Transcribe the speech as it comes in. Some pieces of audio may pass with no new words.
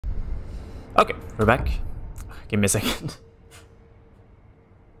Okay, we're back. Give me a second.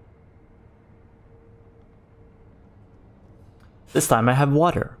 This time I have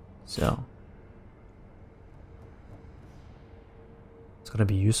water, so it's gonna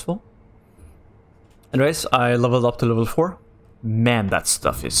be useful. Anyways, I leveled up to level 4. Man, that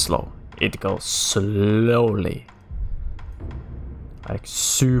stuff is slow. It goes slowly. Like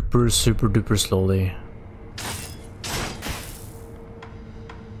super duper slowly.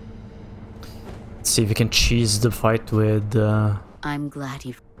 Let's see if we can cheese the fight with I'm glad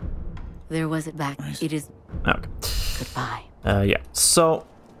you... There was it back. Nice. It is... Okay. Goodbye. Yeah, so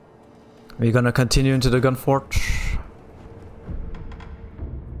we're gonna continue into the gun fort.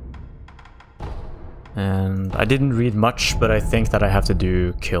 And I didn't read much, but I think that I have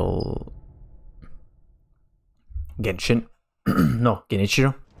to kill Genshin. No,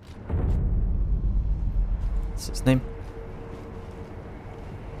 Genichiro. What's his name?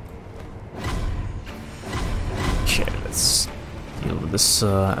 Okay, let's deal with this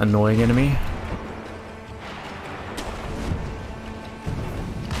annoying enemy.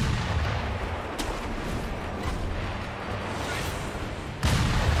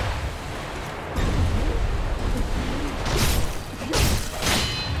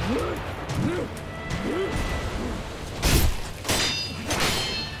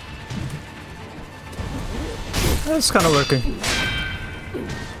 It's kind of working.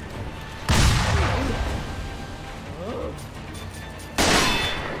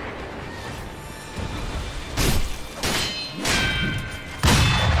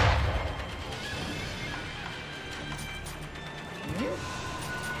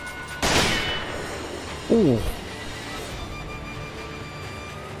 Ooh.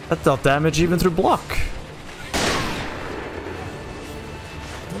 That dealt damage even through block.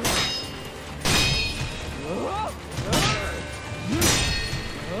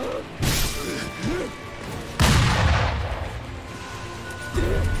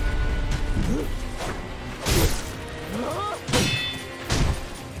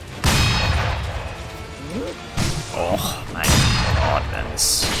 Oh my god, man,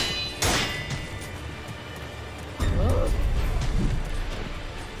 this...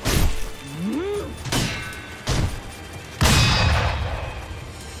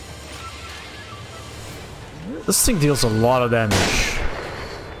 This thing deals a lot of damage.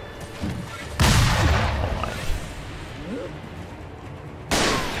 Oh my.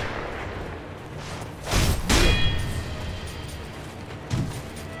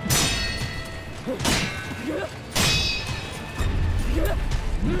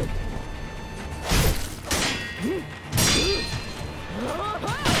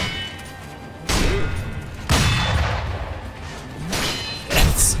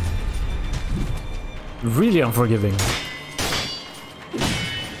 It's really unforgiving.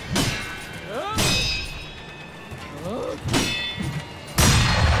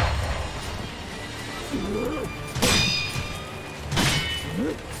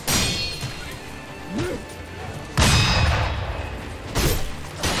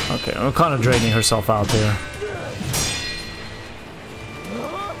 Okay, I'm kind of draining herself out there.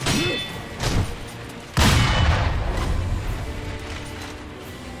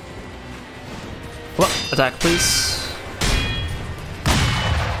 Well, attack, please.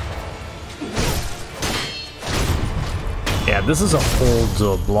 Yeah, this is a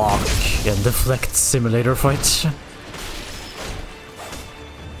hold block and deflect simulator fight.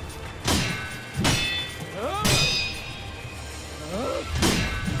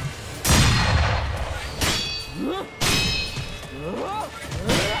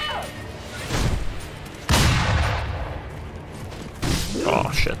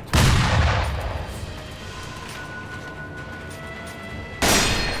 Oh shit.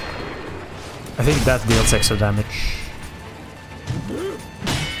 I think that deals extra damage.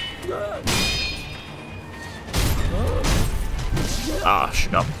 Ah,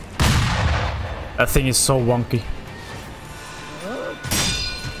 shut up. That thing is so wonky.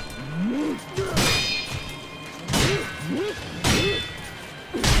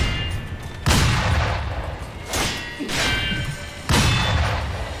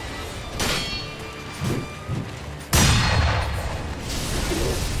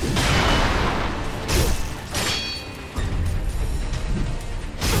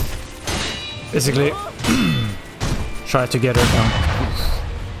 Basically, try to get her down.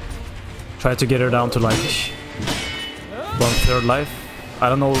 Try to get her down to like 1/3 life. I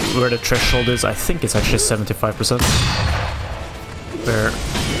don't know where the threshold is. I think it's actually 75%.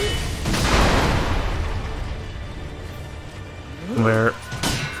 Where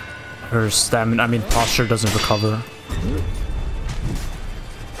her stamina, I mean posture, doesn't recover.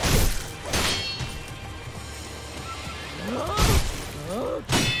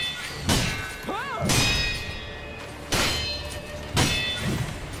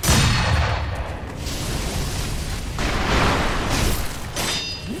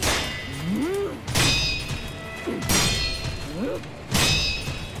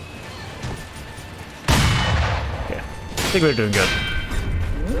 think we're doing good.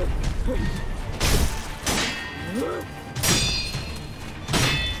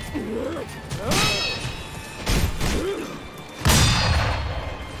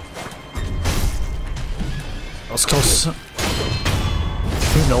 That was close.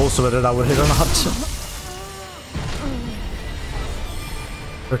 Who knows whether that would hit or not?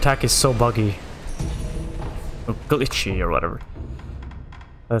 Her attack is so buggy. Or glitchy or whatever.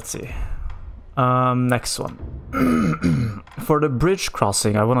 Let's see. Next one. For the bridge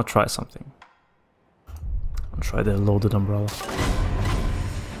crossing, I want to try something. I'll try the loaded umbrella.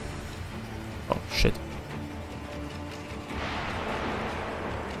 Oh, shit.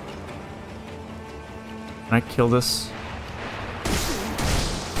 Can I kill this?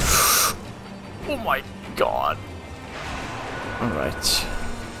 Oh my god. Alright.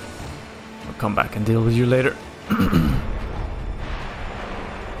 I'll come back and deal with you later.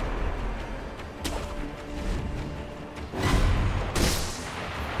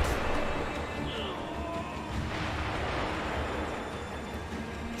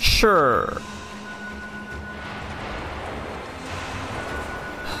 Sure.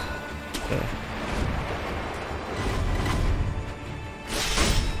 Okay.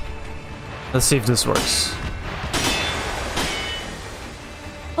 Let's see if this works.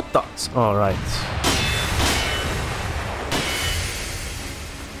 What the? All right.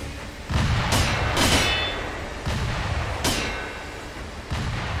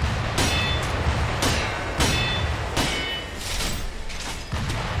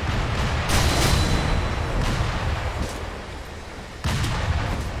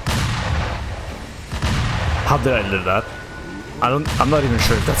 How did I live that? I'm not even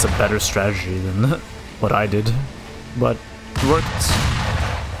sure if that's a better strategy than what I did, but it worked.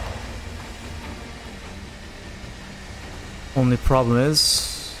 Only problem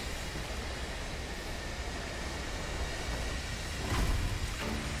is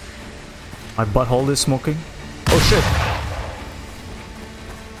my butthole is smoking. Oh shit!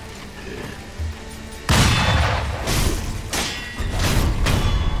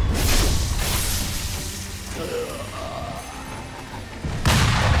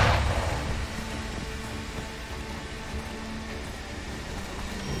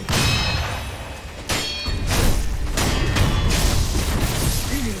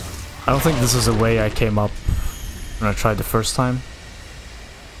 I don't think this is the way I came up when I tried the first time. I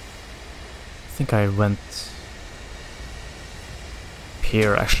think I went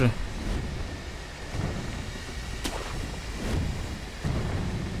here actually.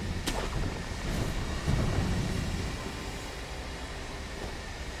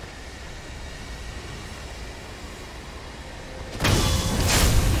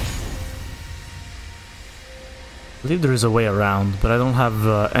 I believe there is a way around, but I don't have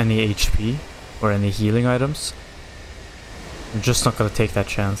any HP or any healing items. I'm just not gonna take that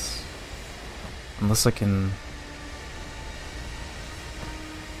chance. Unless I can...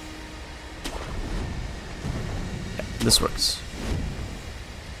 Yeah, this works.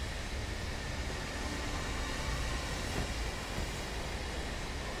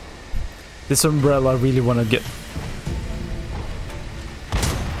 This umbrella I really wanna get.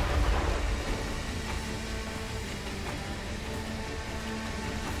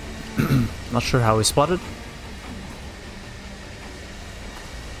 Not sure how he spotted.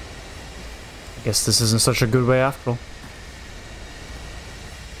 I guess this isn't such a good way after all.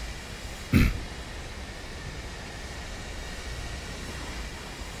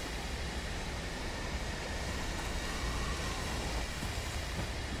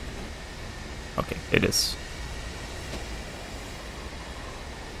 Okay, it is.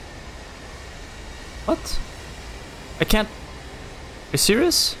 What? I can't... Are you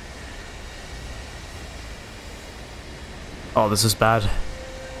serious? Oh, this is bad.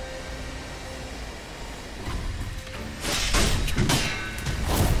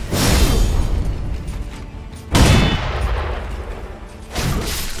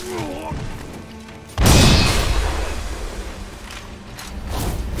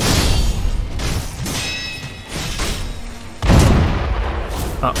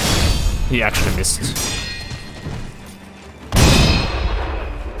 Oh, he actually missed.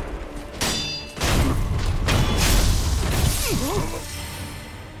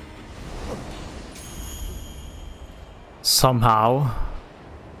 Somehow,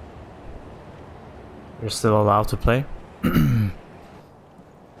 we're still allowed to play.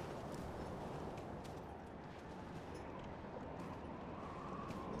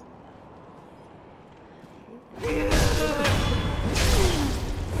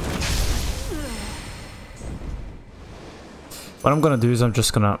 What I'm gonna do is I'm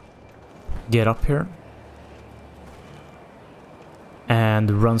just gonna get up here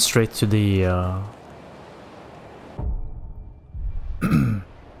and run straight to the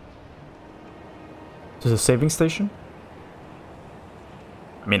to the saving station.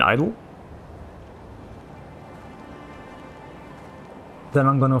 I mean, idle. Then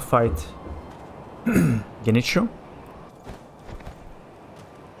I'm gonna fight Genichiro.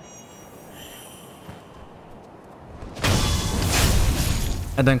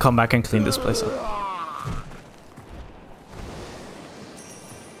 And then come back and clean this place up.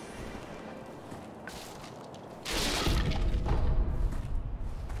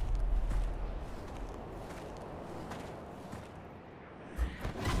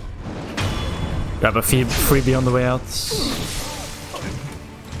 Grab a freebie on the way out.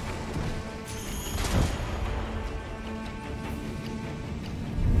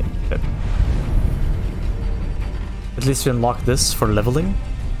 Okay. At least we unlock this for leveling.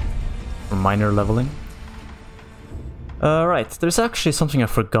 For minor leveling. Right, there's actually something I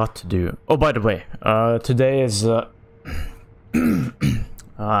forgot to do. Oh, by the way, today is in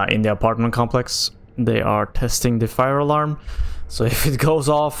the apartment complex. They are testing the fire alarm. So if it goes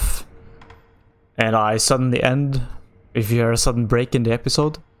off and I suddenly end, if you hear a sudden break in the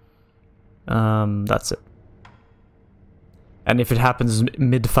episode, that's it. And if it happens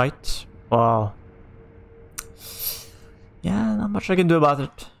mid-fight, well, yeah, not much I can do about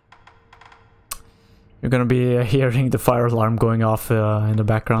it. You're gonna be hearing the fire alarm going off in the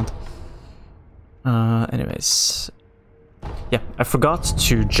background. Anyways, yeah, I forgot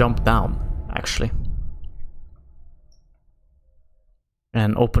to jump down, actually.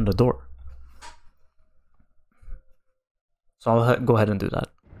 And open the door. So I'll go ahead and do that.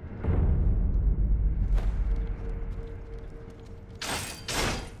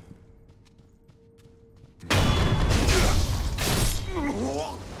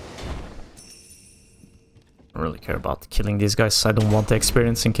 I don't really care about killing these guys. I don't want the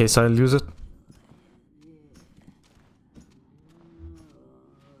experience in case I lose it.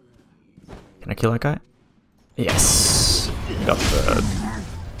 Can I kill that guy? Yes! Got the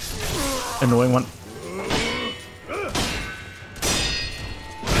annoying one.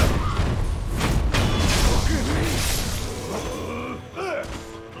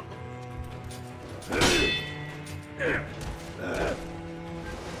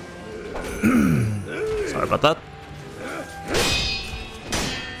 Sorry about that.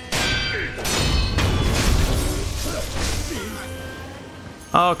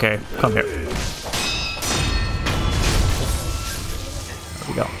 Okay, come here. There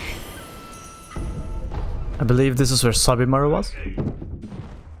we go. I believe this is where Sabimaru was.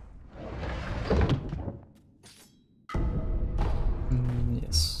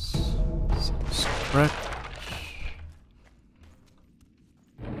 Yes. Seems correct.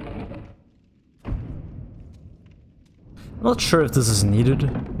 I'm not sure if this is needed,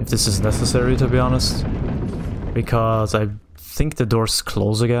 if this is necessary, to be honest. Because I think the doors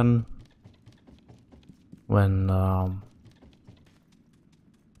close again when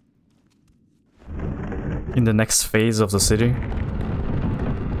in the next phase of the city.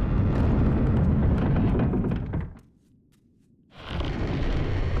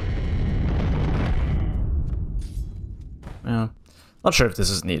 Yeah, not sure if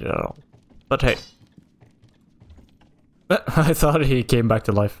this is needed at all, but hey. I thought he came back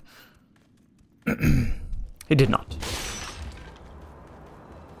to life. He did not.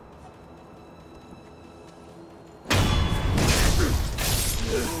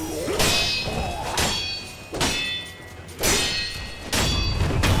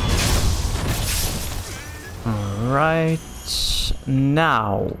 Alright,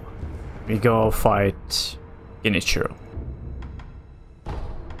 now we go fight Genichiro.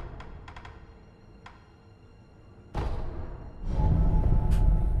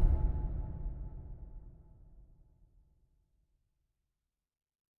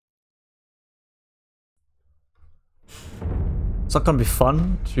 It's not gonna be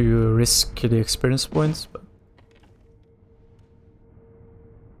fun to risk the experience points, but...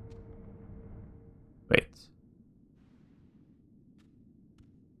 Wait.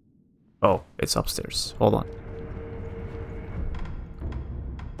 Oh, it's upstairs. Hold on.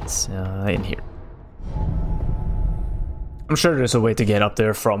 It's in here. I'm sure there's a way to get up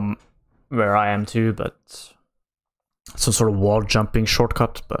there from where I am too, but... some sort of wall jumping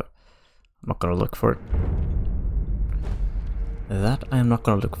shortcut, but I'm not gonna look for it. That I am not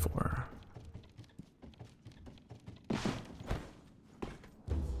gonna look for.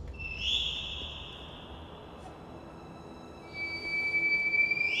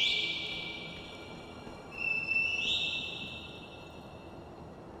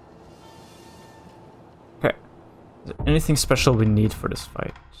 Okay. Is there Anything special we need for this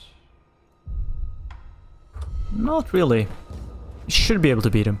fight? Not really. We should be able to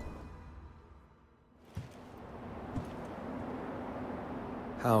beat him.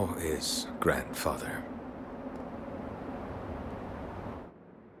 How is grandfather?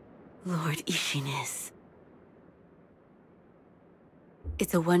 Lord Ishin is.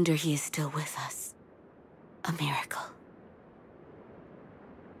 It's a wonder he is still with us. A miracle.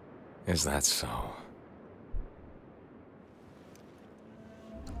 Is that so?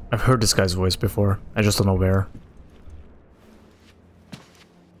 I've heard this guy's voice before. I just don't know where.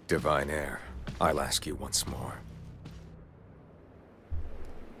 Divine Heir, I'll ask you once more.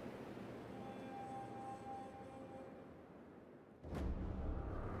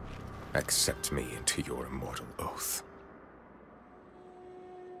 Accept me into your immortal oath.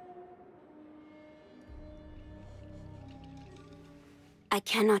 I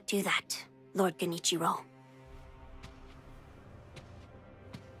cannot do that, Lord Genichiro.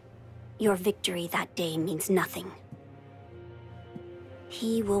 Your victory that day means nothing.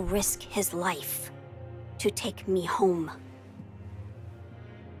 He will risk his life to take me home.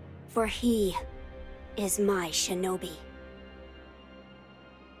 For he is my shinobi.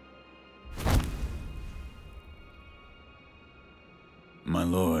 My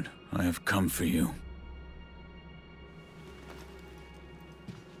lord, I have come for you.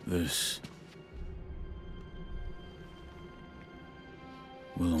 This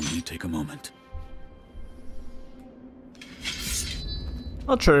will only take a moment.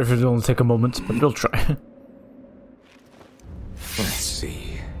 Not sure if it'll only take a moment, but we'll try. Let's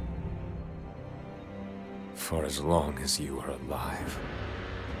see. For as long as you are alive,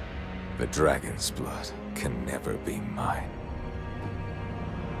 the dragon's blood can never be mine.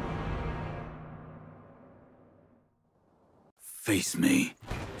 Face me.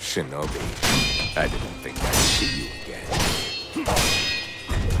 Shinobi, I didn't think I'd see you again.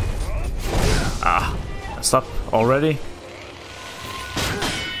 Ah, messed up already.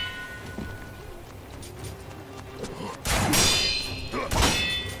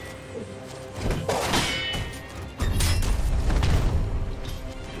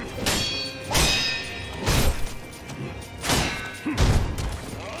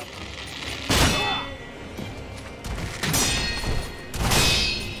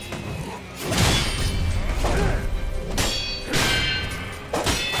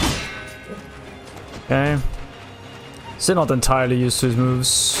 Okay. Still not entirely used to his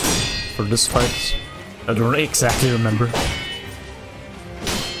moves for this fight. I don't exactly remember.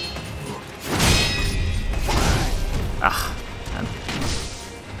 Ah, man.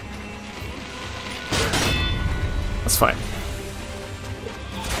 That's fine.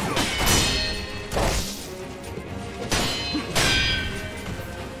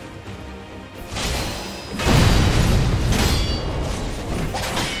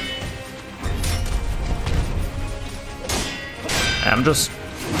 I'm just...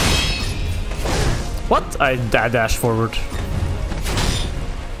 What? I dash forward.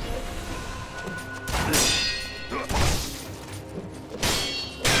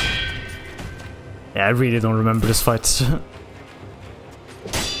 Yeah, I really don't remember this fight.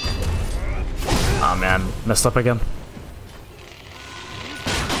 Ah man, messed up again.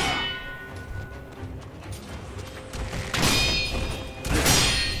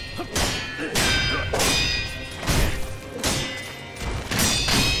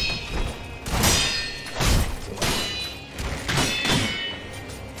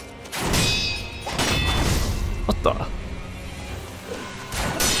 What the?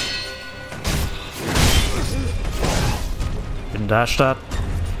 Didn't dash that.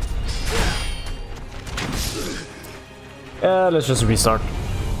 Yeah, let's just restart.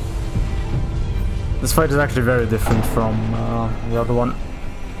 This fight is actually very different from the other one.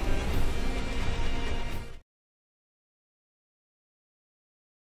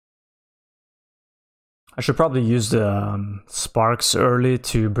 I should probably use the sparks early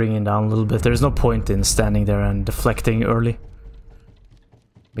to bring it down a little bit. There's no point in standing there and deflecting early.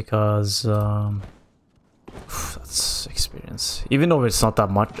 Because that's experience. Even though it's not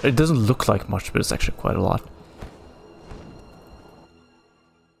that much, it doesn't look like much, but it's actually quite a lot.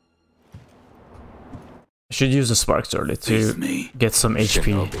 I should use the sparks early to get some HP.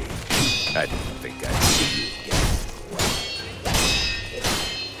 Shinobi, I didn't think I'd see you again.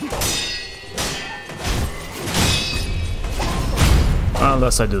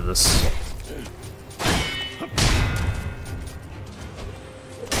 Unless I do this.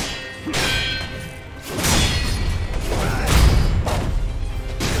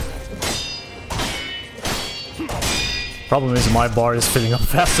 Problem is my bar is filling up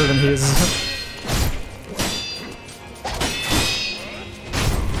faster than his.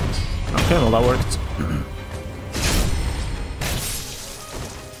 Okay, well that worked.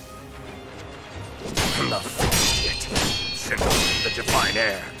 The divine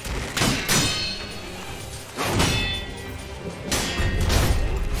air.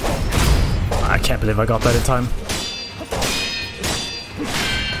 I can't believe I got that in time.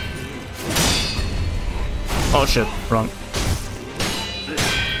 Oh shit, wrong.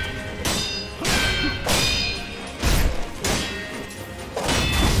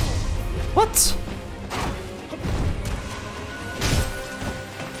 What?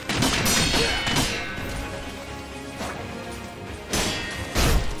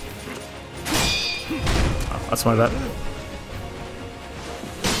 Oh, that's my bad.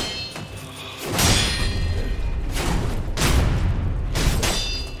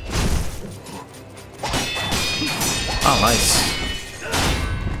 Oh, nice.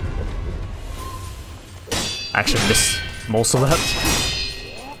 Actually missed most of that.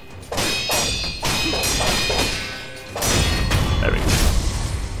 There we go.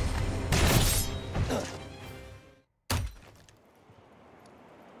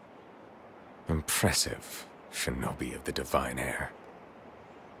 Impressive, shinobi of the divine air.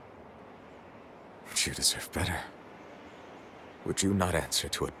 But you deserve better. Would you not answer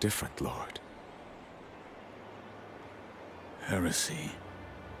to a different lord? Heresy.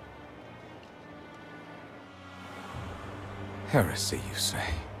 Heresy, you say?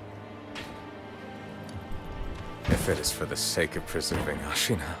 If it is for the sake of preserving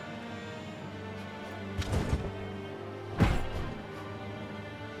Ashina.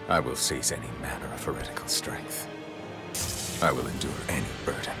 I will seize any manner of heretical strength. I will endure any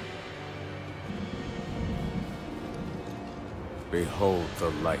burden. Behold the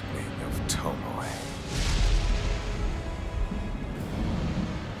lightning of Tomoe.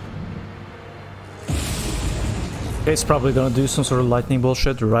 Okay, it's probably gonna do some sort of lightning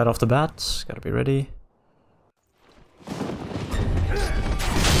bullshit right off the bat. Gotta be ready.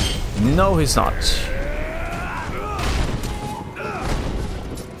 No, he's not.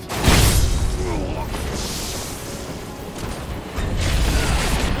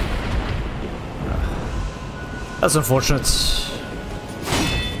 That's unfortunate.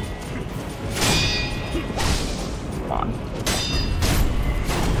 Come on.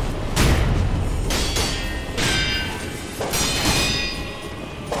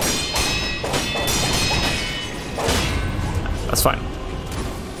 That's fine.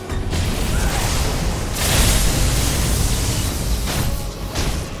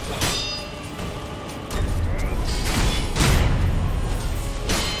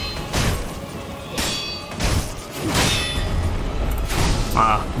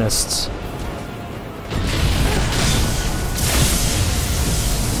 Ah, missed.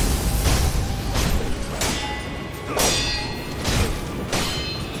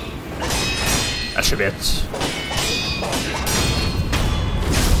 That should be it.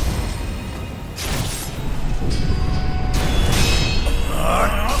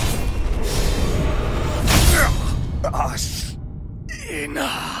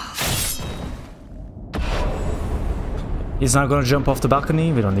 He's not gonna jump off the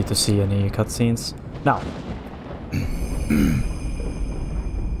balcony. We don't need to see any cutscenes. Now,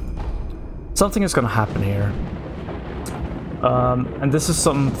 something is gonna happen here, and this is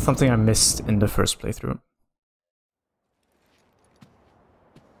something I missed in the first playthrough.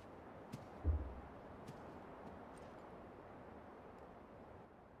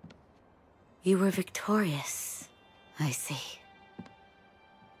 You were victorious, I see.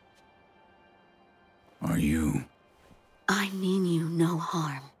 Are you? I mean you no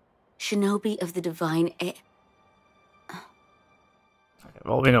harm. Shinobi of the divine air. Okay,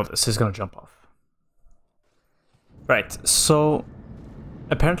 well, we know this. He's gonna jump off. Right, so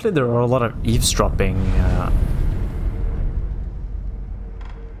apparently there are a lot of eavesdropping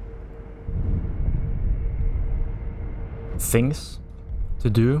things to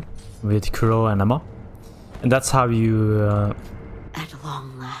do with Kuro and Emma, and that's how you At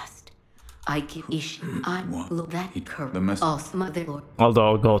long last, I give Ishin. I What? look that The mess- also mother lord. although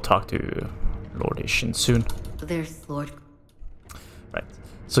I'll go talk to Lord Ishin soon. There's Lord. Right,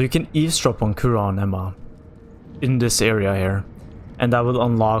 so you can eavesdrop on Kuro and Emma in this area here, and that will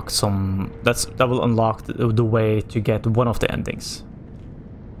unlock that will unlock the way to get one of the endings.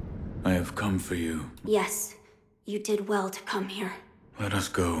 I have come for you. Yes, you did well to come here. Let us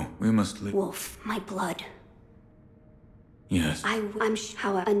go. We must live. Wolf, my blood. Yes. I'm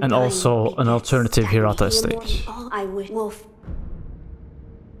how And also an alternative Hirata estate. I wish Wolf.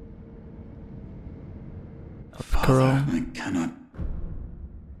 Kuro. I cannot.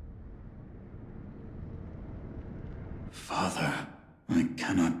 Father, I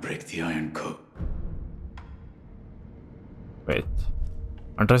cannot break. break the iron code. Wait.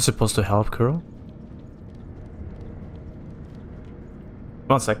 Aren't I supposed to help Kuro?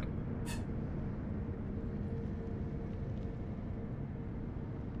 One sec.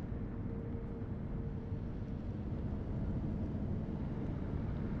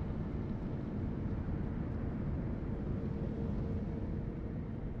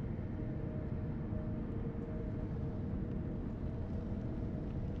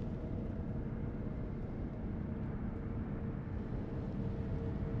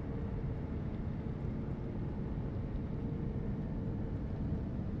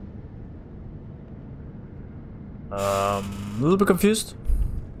 A little bit confused.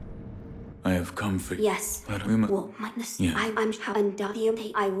 I have come for you. Yes. But we must. Well, minus. Yeah. I'm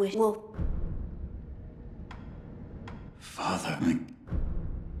undoubtedly. I wish. Well, Father,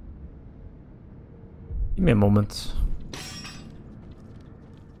 Give me a moment.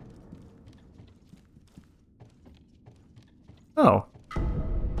 Oh.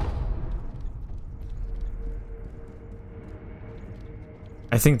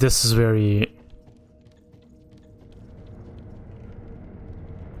 I think this is very...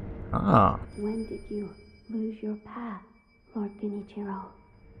 Ah. when did you lose your path, Lord Genichiro?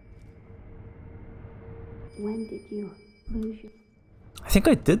 When did you lose your... I think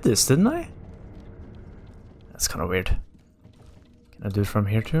I did this, didn't I? That's kind of weird. Can I do it from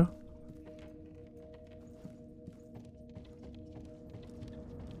here too?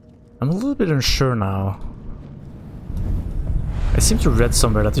 I'm a little bit unsure now. I seem to have read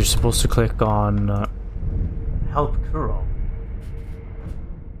somewhere that you're supposed to click on Help Kuro.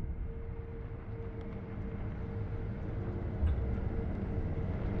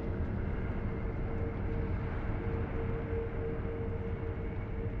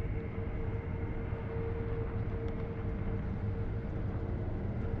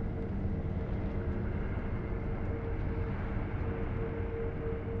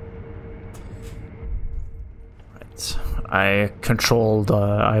 I controlled,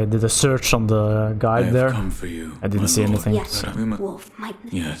 I did a search on the guide I have there. come for you. I didn't my see lord. anything. Yes, So. Wolf, my...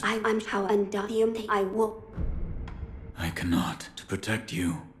 Yes. I'm how undoubtedly I will... I cannot. To protect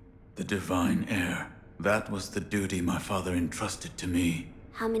you, the divine heir. That was the duty my father entrusted to me.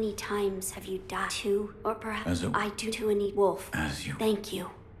 How many times have you died? Two, or perhaps As a- I do to any wolf. As you. Thank you.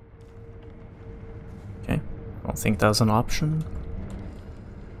 Okay, I don't think that's an option.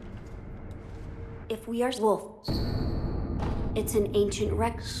 If we are wolf, it's an ancient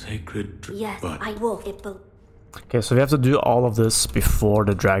record. Sacred. Yes, But I wolf. It be Okay, so we have to do all of this before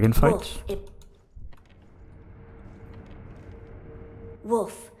the dragon fight. wolf. It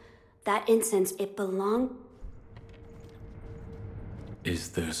wolf. That incense. It belonged. is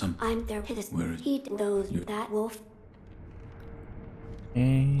there some? I'm their his. Where is- He those You- that wolf.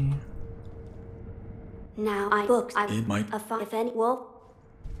 Okay. Now I books. I It might- if any wolf.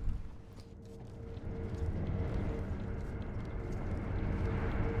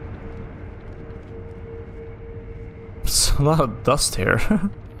 There's a lot of dust here.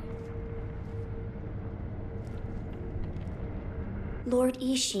 Lord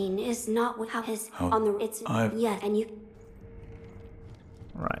Ishin is not how his How- on the it's I've- yes, and you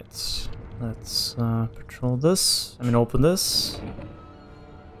Right, let's patrol this. I mean, open this.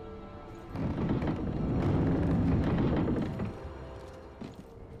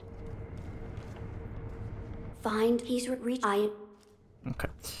 find he's reach. I Okay.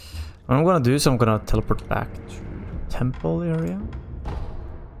 What I'm gonna do is I'm gonna teleport back to temple area.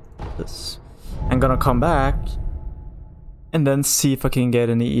 This. I'm gonna come back and then see if I can get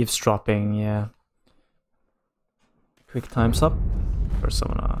any eavesdropping. Yeah. Quick time's up. First,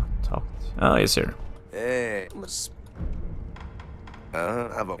 I'm gonna talk. Oh, he's here. Hey, mas... Ah,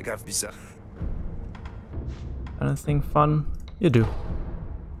 I got visa. Anything fun? You do.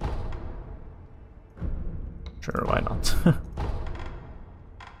 Sure, why not?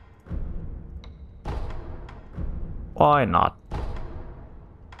 Why not?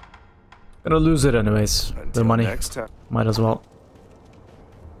 Gonna lose it anyways. The Until money. next time. Might as well.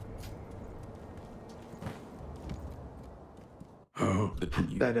 Oh,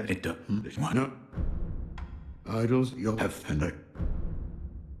 it does. What? No. Idols, you'll have Fender.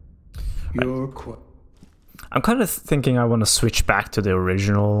 You're quite. I'm kind of thinking I want to switch back to the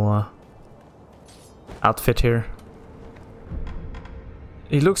original outfit here.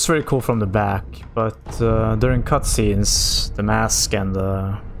 He looks very cool from the back, but during cutscenes, the mask and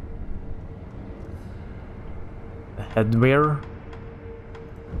the headwear,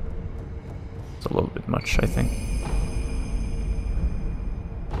 it's a little bit much, I think.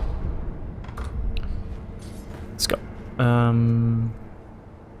 Let's go.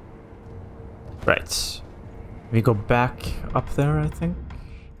 Right. We go back up there, I think.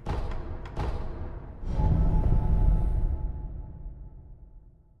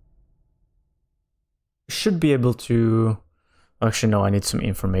 Should be able to... Actually, no, I need some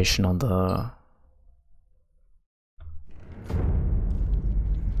information on the...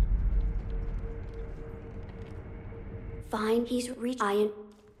 Fine, he's reaching.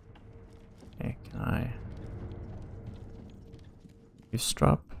 Okay, can I...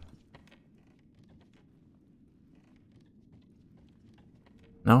 eavesdrop?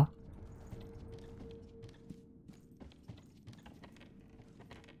 No?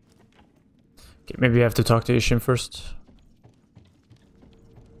 Okay, maybe I have to talk to Ishin first.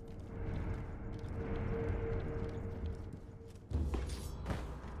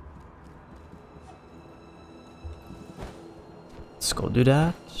 Let's go do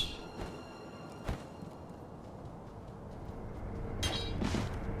that.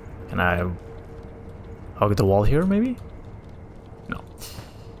 Can I hug the wall here, maybe? No.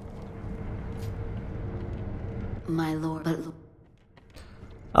 My lord, but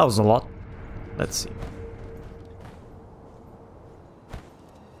That was a lot. Let's see.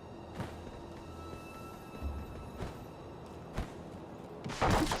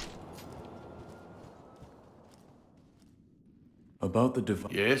 About the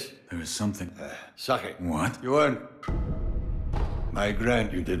divine... Yes? There is something... Sake. What? You weren't... I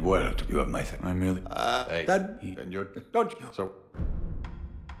grant you did well to give up my thing. I merely... Hey, that... And you're... Don't you? So...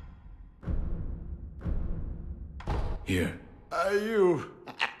 Here. You...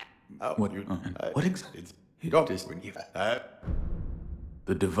 What? You... What exactly? You don't... When you...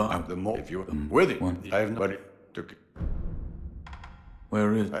 The divine... the more... If you're with it, One. I have nobody took it.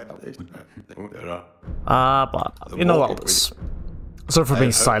 Where is... There are... But you know what? Sorry for being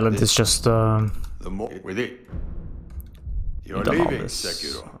heard silent. this. It's just The more... With it. You're done all leaving, this.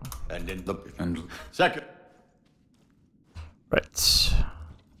 Sekiro. And then the... And... Sekiro. right.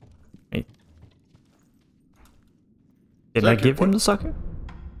 Wait. Did I Sekiro, give him what? the sake?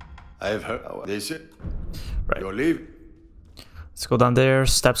 I've heard... They said... Right. You're leaving. Let's go down there,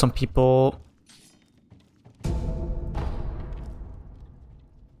 stab some people.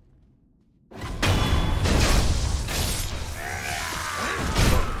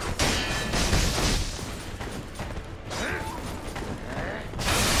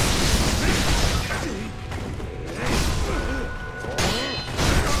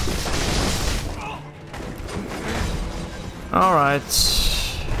 All right.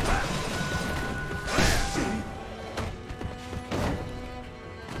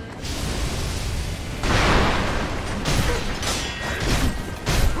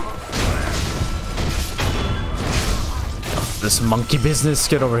 This monkey business,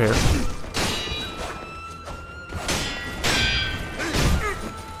 get over here.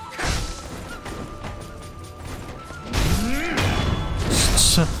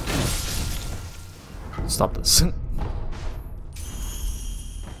 Stop this.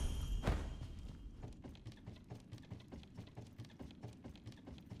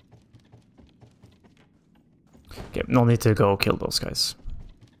 Okay, no need to go kill those guys.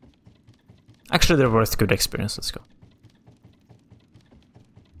 Actually, they're worth good experience. Let's go.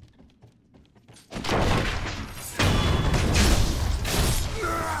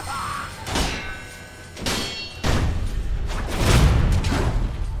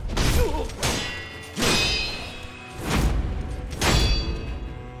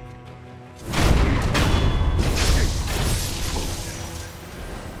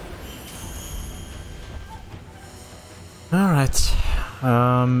 Alright,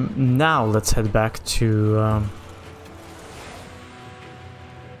 now let's head back to,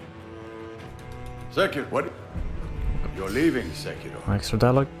 Sekiro, what? You're leaving, Sekiro. extra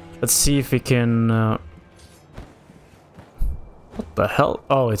dialogue. Let's see if we can, what the hell?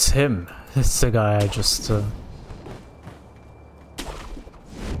 Oh, it's him. It's the guy I just, Achoo.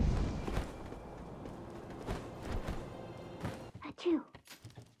 Achoo.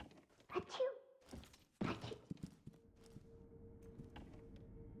 Achoo.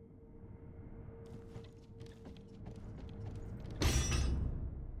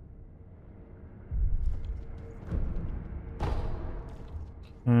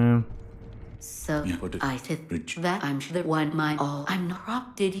 so Yeah, what did- I said Rich. that I'm the one my all. I'm not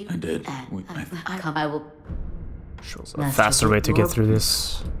robbed, did you? I did. And Wait, I come. I will. shows a Master faster way to get Lord. through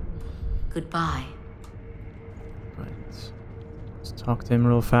this. Goodbye. Right. Let's talk to him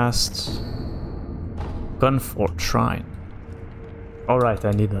real fast. Gunfort Shrine. Alright,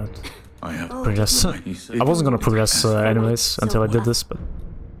 I need that. I have... Progress. He said- I wasn't gonna progress anyways So until I did what? this, but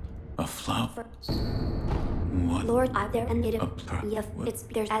A flower. What? Lord, there and it. A per- Yeah, what? it's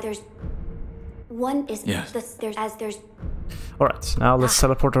there's One is Yes. there's. Alright, now let's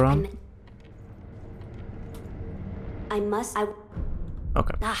teleport around. I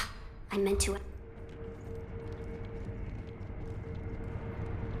Okay. I meant to.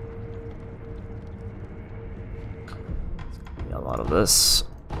 A lot of this.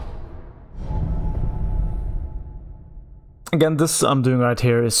 Again, this I'm doing right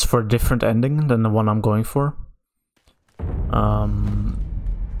here is for a different ending than the one I'm going for.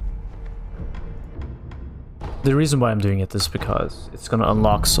 The reason why I'm doing it is because it's gonna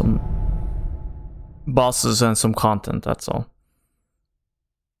unlock some bosses and some content, that's all.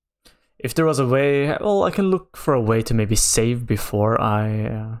 If there was a way, well, I can look for a way to maybe save before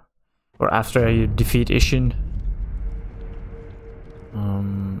or after I defeat Ishin.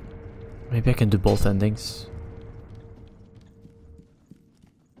 Maybe I can do both endings.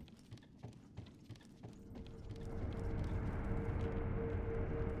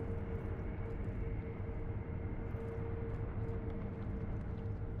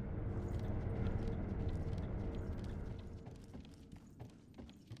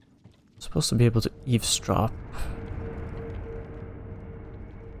 Supposed to be able to eavesdrop.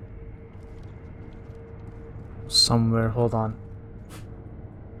 Somewhere, hold on.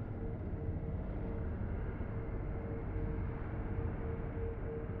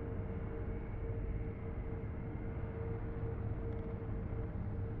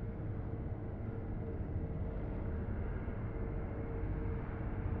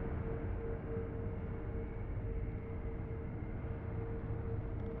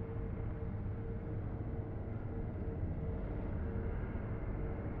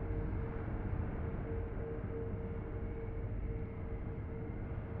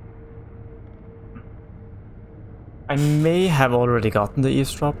 I may have already gotten the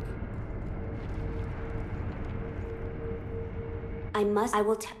eavesdrop. I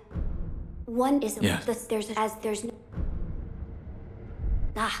will tell. One is Yes. there's no.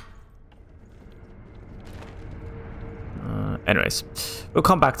 Anyways, we'll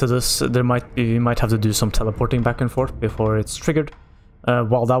come back to this. We might have to do some teleporting back and forth before it's triggered.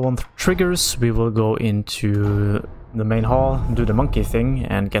 While that one triggers, we will go into the main hall, do the monkey thing,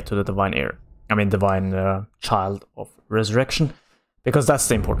 and get to the divine heir. I mean, divine child of resurrection, because that's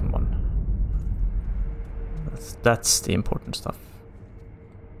the important one. That's the important stuff.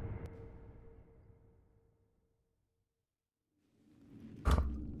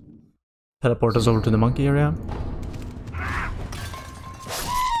 Teleport us over to the monkey area.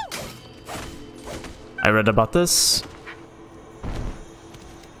 I read about this.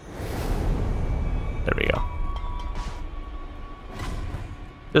 There we go.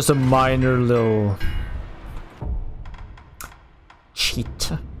 Just a minor little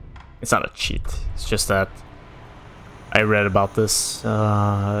cheat. It's not a cheat. It's just that I read about this.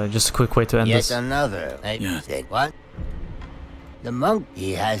 Just a quick way to end Yet this. another. Yes. Said what? The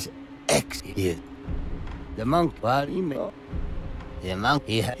monkey has exited. The monkey. What do you mean? The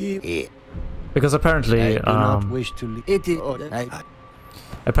monkey has here. Because apparently, I do not wish to leave. It is.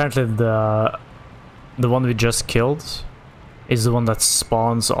 apparently the one we just killed is the one that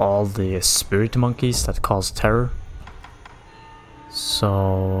spawns all the spirit monkeys that cause terror.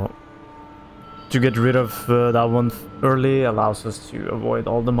 So to get rid of that one early allows us to avoid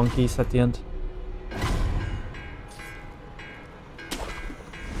all the monkeys at the end.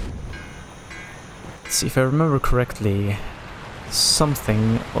 Let's see if I remember correctly.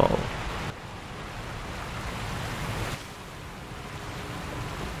 Something. Oh.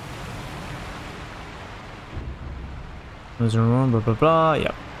 Blah blah blah.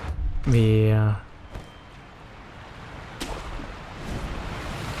 Yep. We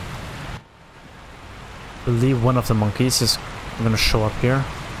believe one of the monkeys is gonna show up here.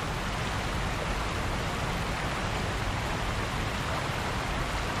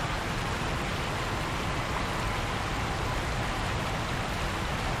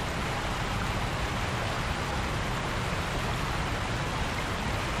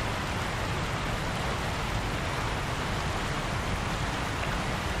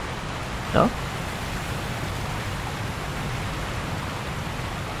 No?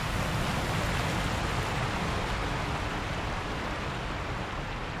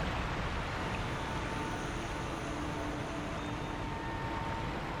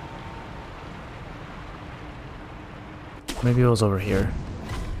 Maybe it was over here.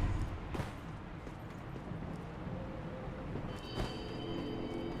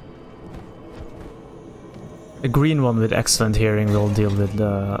 The green one with excellent hearing we'll deal with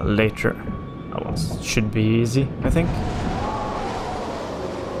later. That one should be easy, I think.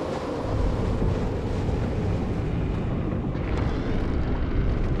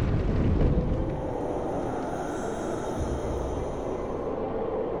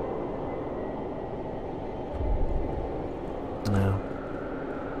 No.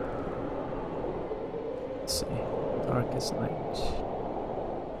 Let's see. Darkest night.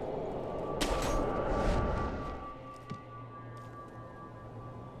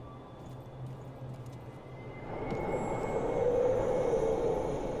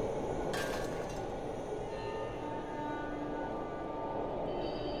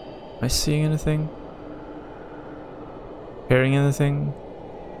 Am I seeing anything? Hearing anything?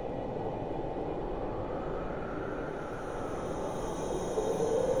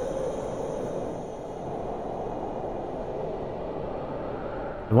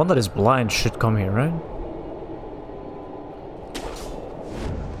 The one that is blind should come here, right?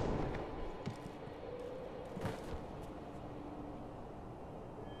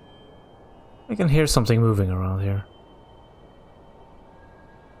 I can hear something moving around here.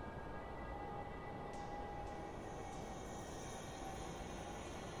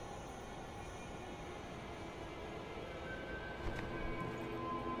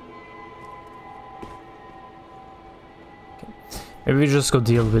 Maybe we just go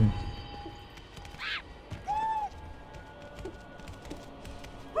deal with...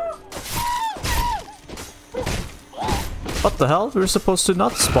 What the hell? We were supposed to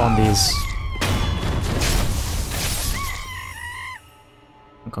not spawn these.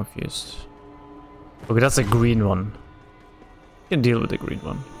 I'm confused. Okay, that's a green one. We can deal with the green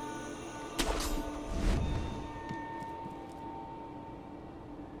one.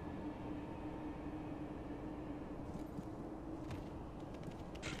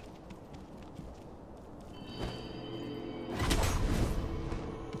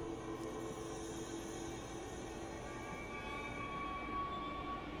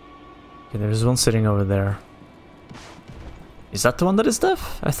 Okay, there's one sitting over there. Is that the one that is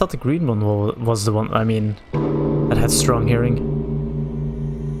deaf? I thought the green one was the one, I mean, that had strong hearing.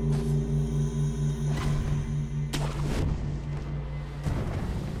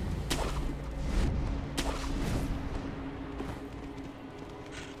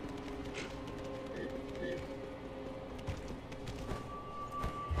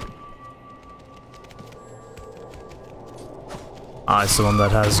 Ah, it's the one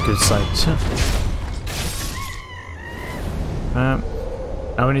that has good sight.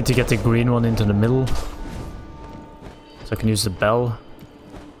 Now we need to get the green one into the middle, so I can use the bell.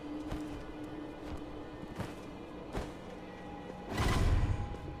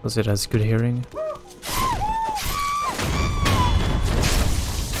 Because it has good hearing.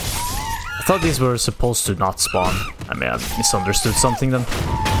 I thought these were supposed to not spawn. I mean, I misunderstood something then.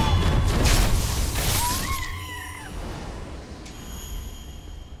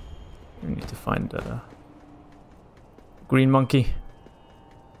 We need to find a green monkey.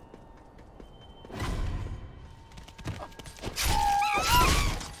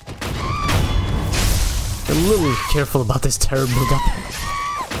 Be a little careful about this terror build-up.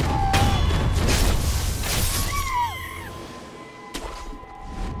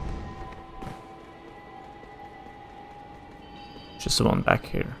 Just the one back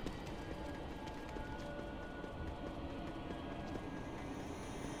here.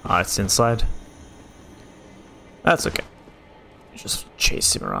 Ah, it's inside. That's okay. Just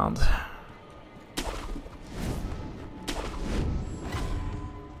chase him around.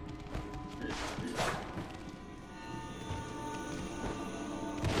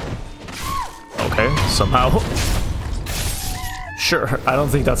 Okay, somehow. Sure, I don't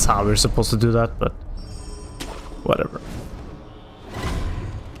think that's how we're supposed to do that, but whatever.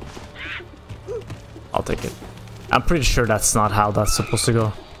 I'll take it. I'm pretty sure that's not how that's supposed to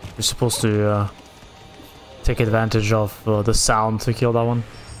go. You're supposed to take advantage of the sound to kill that one.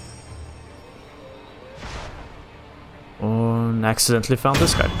 And accidentally found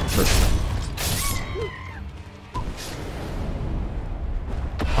this guy.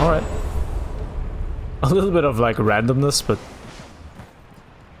 Alright. A little bit of like randomness, but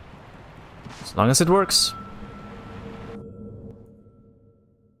as long as it works.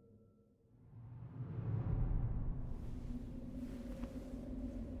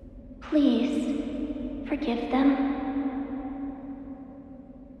 Please, forgive them.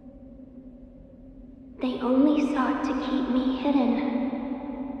 They only sought to keep me hidden.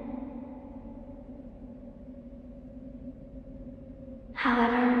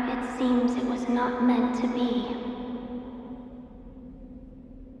 However, it seems it was not meant to be.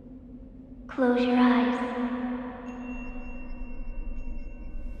 Close your eyes.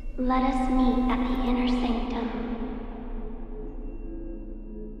 Let us meet at the inner sanctum.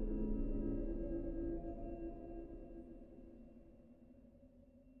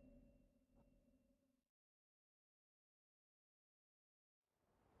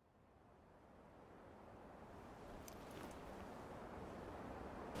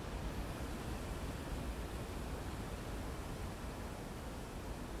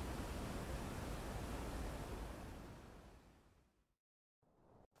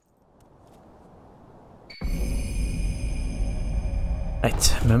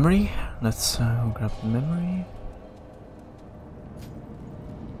 Right, memory. Let's grab the memory.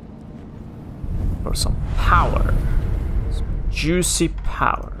 For some power. Some juicy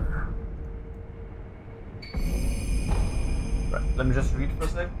power. Right, let me just read for a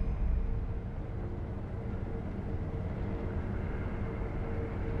sec.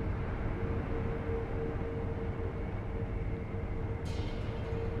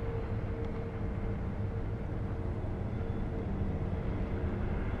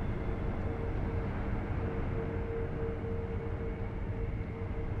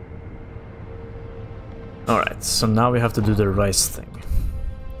 Alright, so now we have to do the rice thing.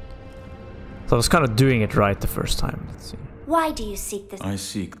 So I was kind of doing it right the first time. Let's see. Why do you seek this? I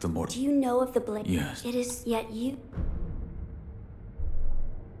seek the mortal. Do you know of the blade? Yes. It is yet you.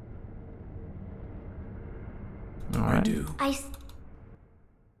 Alright. I do.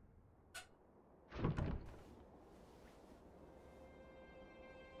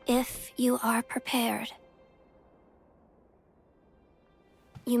 If you are prepared,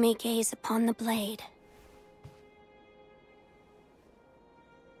 you may gaze upon the blade.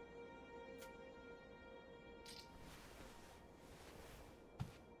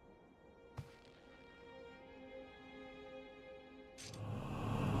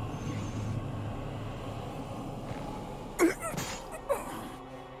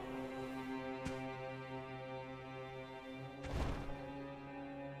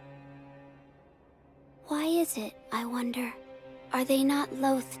 Why is it, I wonder? Are they not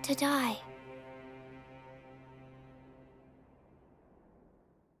loath to die?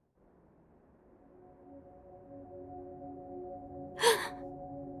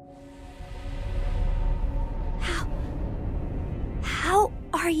 How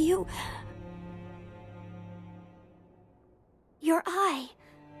are you? Your eye.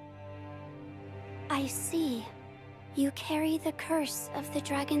 I see. You carry the curse of the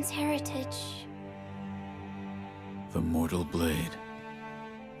dragon's heritage. The mortal blade.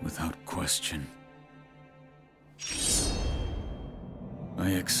 Without question. I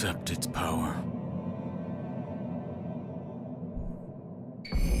accept its power.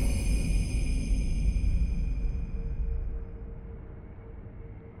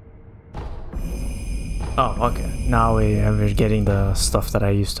 Oh, okay. Now we're getting the stuff that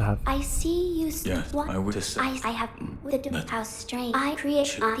I used to have. I see you. Yes, I would just say. I have the house strange. I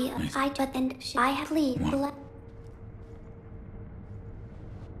create but then I have leave.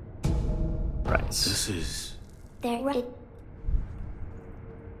 Right. This is... They're right.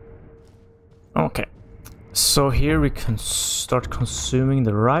 Okay. So here we can start consuming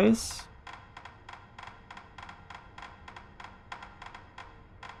the rice.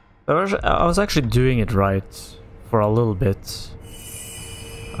 I was actually doing it right for a little bit.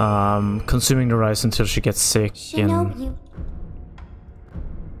 Consuming the rice until she gets sick and...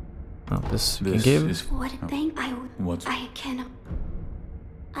 Oh, this we can give. Is... What a thing What's... I cannot...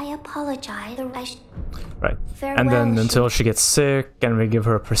 I apologize. Right. Farewell, and then until she gets sick, and we give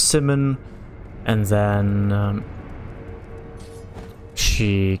her a persimmon, and then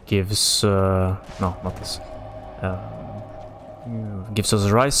she gives no, not this. Gives us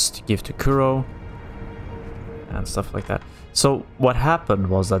rice to give to Kuro and stuff like that. So what happened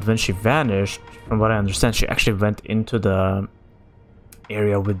was that when she vanished, from what I understand, she actually went into the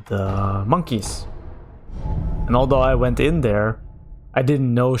area with the monkeys. And although I went in there, I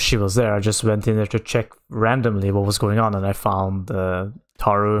didn't know she was there. I just went in there to check randomly what was going on, and I found the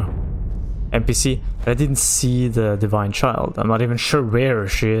Taru NPC, but I didn't see the Divine Child. I'm not even sure where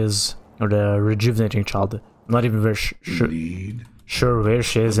she is, or the Rejuvenating Child. I'm not even very sure where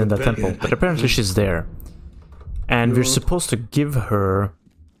she is in the temple, but apparently she's there. And we're supposed to give her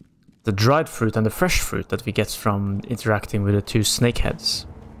the dried fruit and the fresh fruit that we get from interacting with the two snakeheads.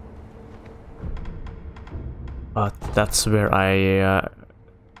 But that's where I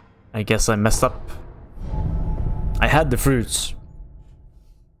guess I messed up. I had the fruits,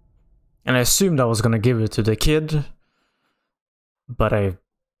 and I assumed I was gonna give it to the kid, but I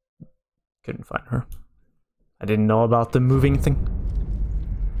couldn't find her. I didn't know about the moving thing,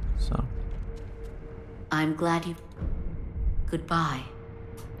 so... I'm glad you... Goodbye.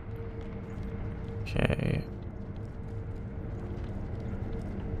 Okay.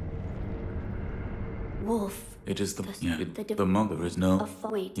 Wolf. It is the monk. There is no...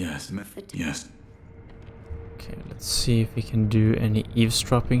 Wait. Yes, yes. Okay, let's see if we can do any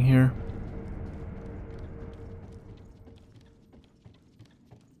eavesdropping here.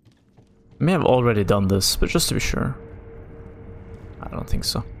 I may have already done this, but just to be sure. I don't think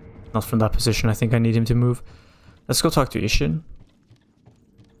so. Not from that position. I think I need him to move. Let's go talk to Ishin.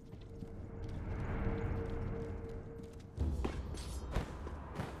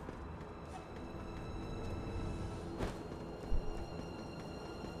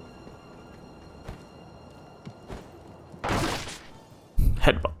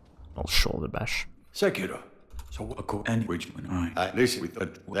 I'll shoulder bash. Sekiro. So what? And which when I Listen, with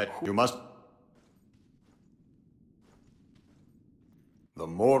that you must. The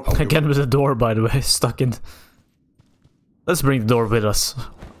more. Again with the door, by the way, stuck in. Let's bring the door with us.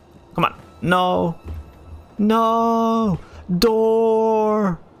 Come on. No. No.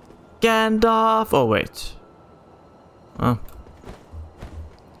 Door. Gandalf. Oh, wait. Oh.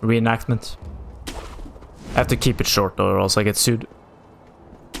 Reenactment. I have to keep it short though, or else I get sued.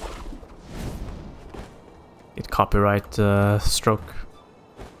 Get copyright stroke.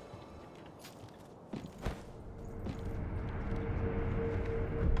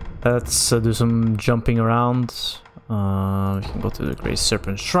 Let's do some jumping around. We can go to the Great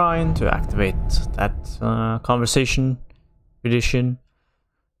Serpent Shrine to activate that conversation tradition.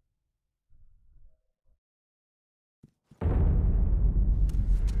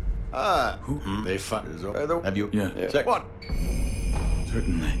 They find. Have you? Yeah. What?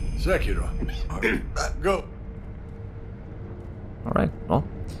 certainly. Sekiro. Go. Alright, well,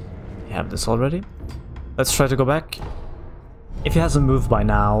 you have this already. Let's try to go back. If he hasn't moved by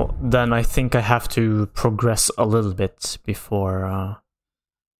now, then I think I have to progress a little bit before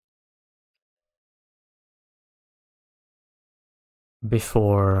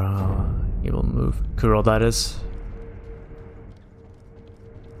he will move. Kuro, that is.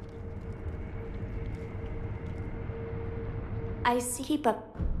 I see. Keep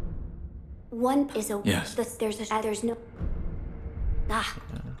up. One is a. Yes. There's no. Ah.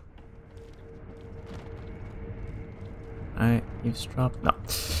 I eavesdrop? No.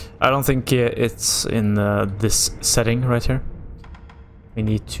 I don't think it's in this setting right here. We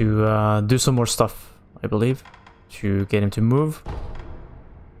need to do some more stuff, I believe, to get him to move.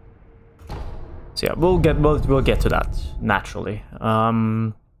 So yeah, we'll get to that naturally.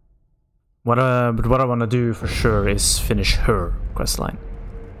 But what I want to do for sure is finish her questline.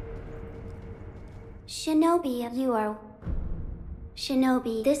 Shinobi, you are.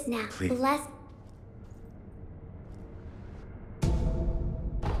 Shinobi, this now. Please. Bless.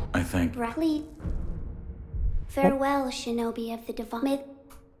 I think. Please. Farewell, Shinobi of the Divine.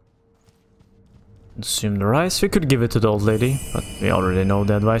 Consume the rice. We could give it to the old lady, but we already know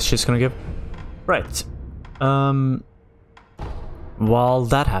the advice she's gonna give. Right. While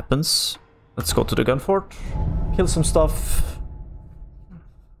that happens, let's go to the gun fort, kill some stuff.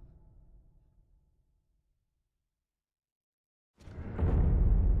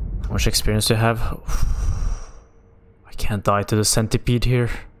 How much experience do you have? I can't die to the centipede here.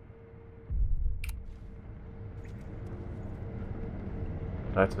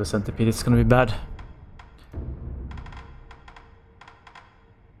 Die to the centipede, it's gonna be bad.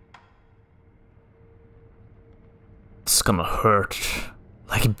 It's gonna hurt,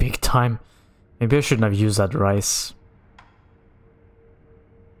 like big time. Maybe I shouldn't have used that rice.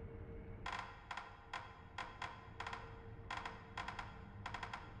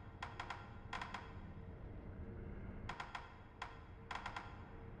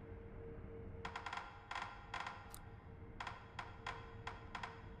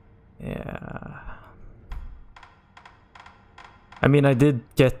 Yeah. I mean, I did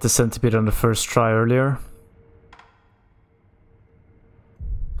get the centipede on the first try earlier.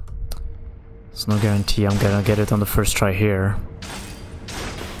 There's no guarantee I'm gonna get it on the first try here.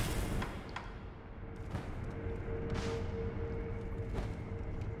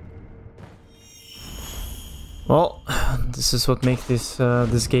 Well, this is what makes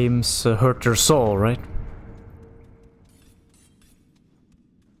these games hurt your soul, right?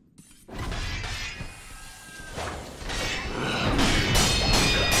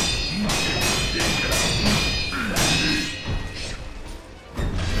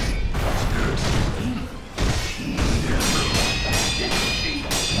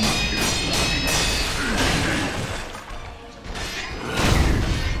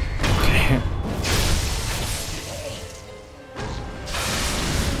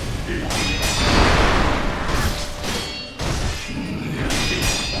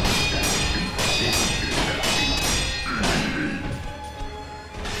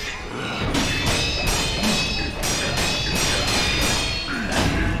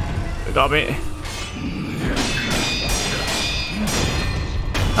 Got me.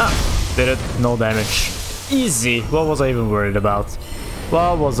 Ah, did it? No damage. Easy. What was I even worried about?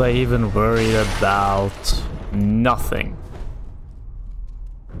 What was I even worried about? Nothing.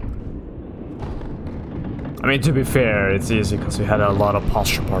 I mean, to be fair, it's easy because we had a lot of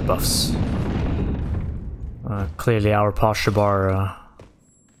posture bar buffs. Clearly our posture bar,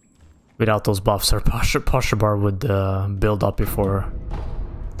 without those buffs, our posture bar would build up before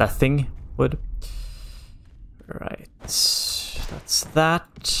that thing would. Right, that's that.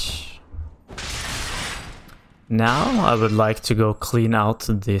 Now I would like to go clean out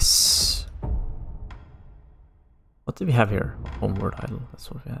this... What do we have here? Homeward idol,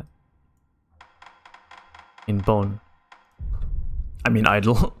 that's what we had. In bone. I mean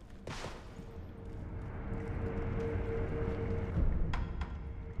idol.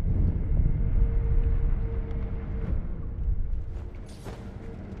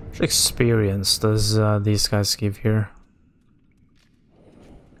 Which experience does these guys give here?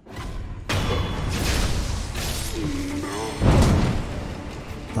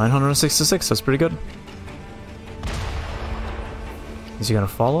 $966, that's pretty good. Is he gonna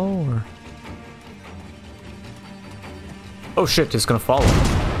follow or? Oh shit, he's gonna follow.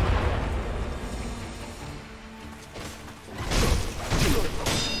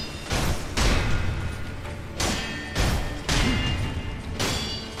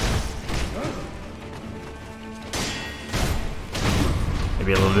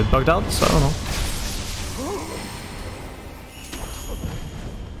 Maybe a little bit bugged out, so I don't know.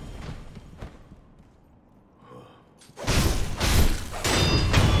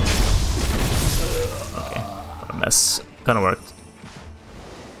 Kind of worked.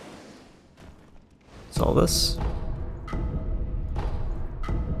 So all this.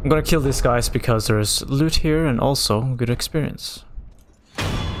 I'm gonna kill these guys because there's loot here and also good experience.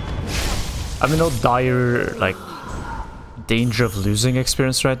 I'm in no dire, like, danger of losing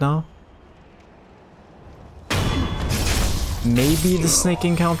experience right now. Maybe the snake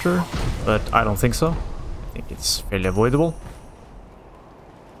encounter, but I don't think so. I think it's fairly avoidable.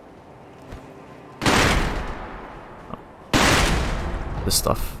 This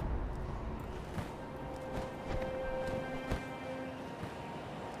stuff.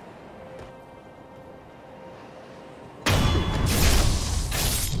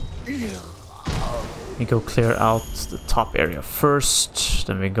 We go clear out the top area first,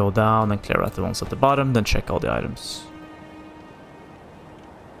 then we go down and clear out the ones at the bottom, then check all the items.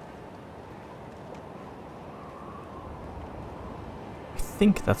 I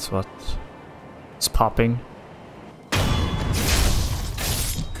think that's what is popping.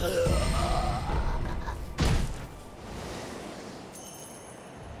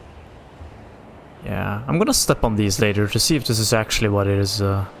 Yeah, I'm gonna step on these later to see if this is actually what it is.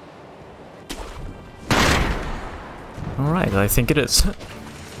 Alright, I think it is.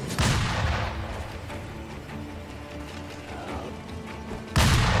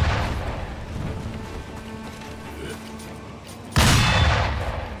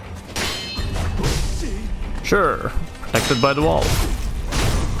 Sure, protected by the wall.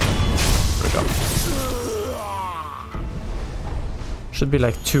 There we go. Should be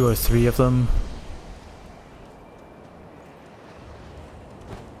like 2 or 3 of them.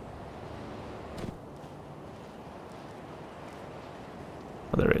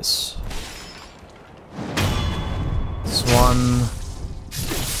 Oh, there is. This one.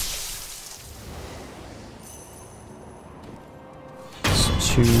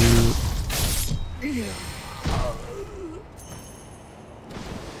 This 2.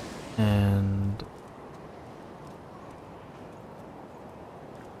 And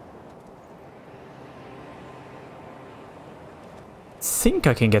I think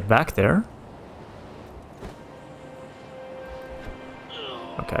I can get back there.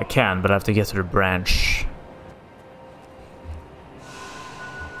 Okay, I can, but I have to get to the branch.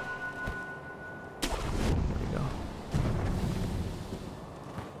 There we go.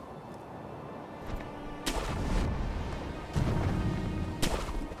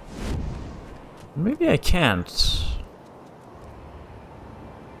 Maybe I can't.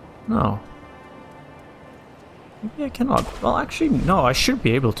 No. Maybe I cannot. Well, actually, no, I should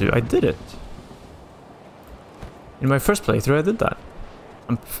be able to. I did it. In my first playthrough, I did that.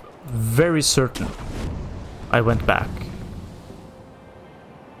 I'm very certain I went back.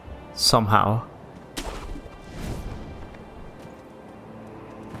 Somehow.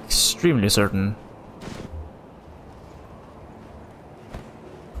 Extremely certain.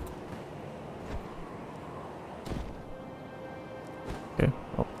 Okay,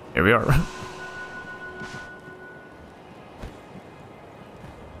 well, here we are.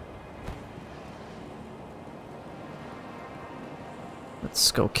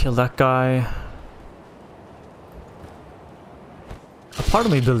 Let's go kill that guy. A part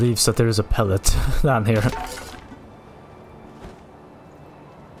of me believes that there is a pellet down here.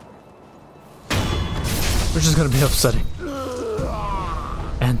 Which is gonna be upsetting.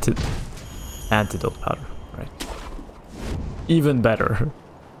 Antidote powder, right. Even better.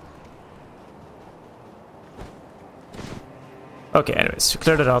 Okay, anyways,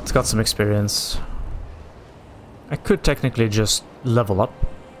 cleared it out, got some experience. I could technically just level up.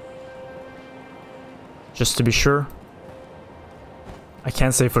 Just to be sure. I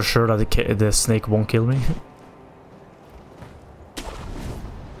can't say for sure that the snake won't kill me.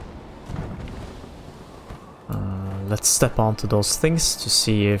 Let's step onto those things to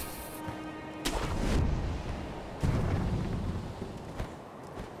see if...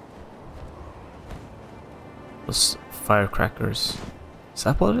 Those firecrackers. Is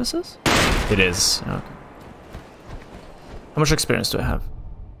that what this is? It is. Okay. How much experience do I have?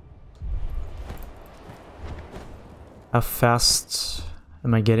 How fast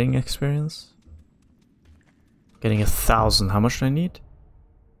am I getting experience? Getting 1,000. How much do I need?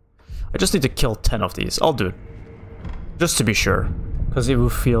 I just need to kill 10 of these. I'll do it. Just to be sure. Because it will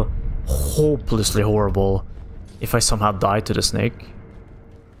feel hopelessly horrible if I somehow die to the snake.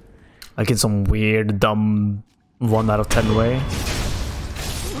 Like in some weird, dumb 1 out of 10 way.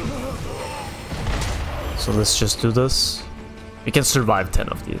 So let's just do this. We can survive 10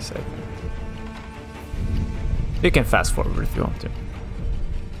 of these, I think. You can fast forward if you want to.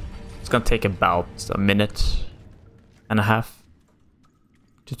 It's gonna take about a minute and a half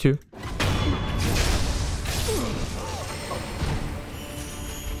to 2.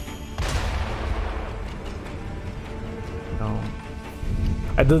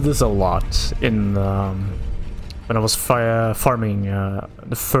 I did this a lot in when I was farming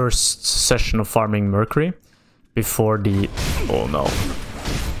the first session of farming Mercury before the... Oh no.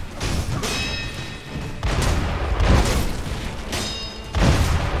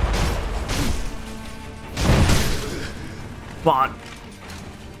 Come on.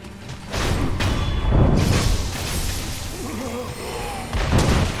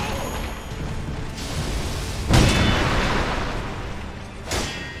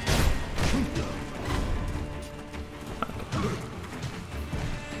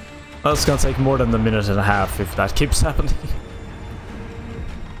 Well, it's gonna take more than a minute and a half if that keeps happening.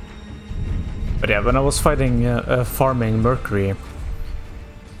 But yeah, when I was fighting farming Mercury,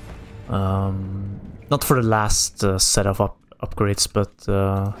 not for the last set of upgrades, but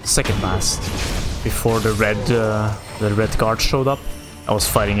second last, before the red guard showed up, I was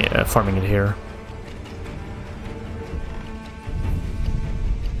farming it here.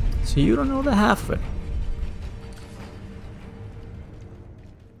 So you don't know the half of it.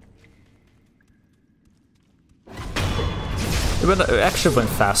 It actually went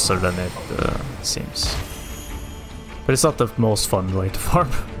faster than it seems. But it's not the most fun way to farm.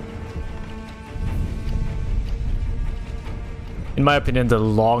 In my opinion, the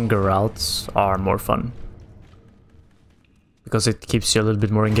longer routes are more fun. Because it keeps you a little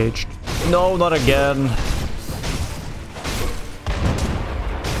bit more engaged. No, not again!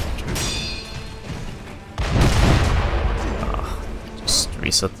 Just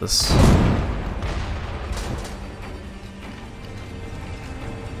reset this.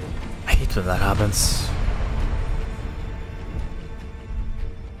 When that happens.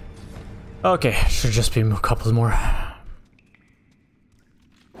 Okay, should just be a couple more.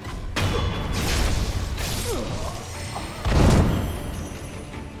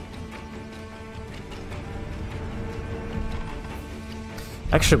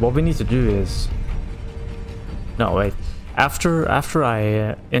 Actually, what we need to do is... No, wait. After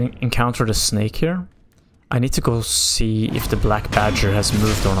I encounter the snake here, I need to go see if the black badger has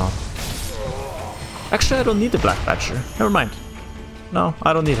moved or not. Actually, I don't need the black badger. Never mind. No,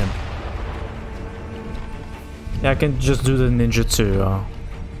 I don't need him. Yeah, I can just do the ninjutsu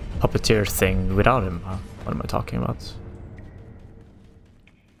puppeteer thing without him. What am I talking about?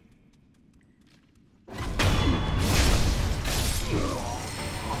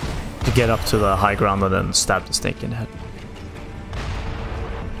 To get up to the high ground and then stab the snake in the head.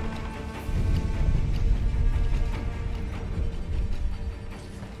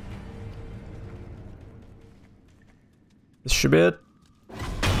 This should be it.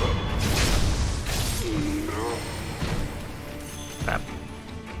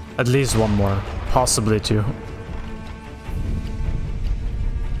 At least one more, possibly 2.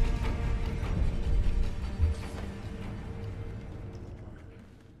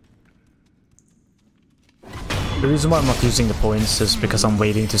 The reason why I'm not using the points is because I'm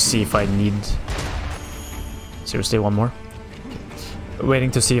waiting to see if I need... Seriously, one more?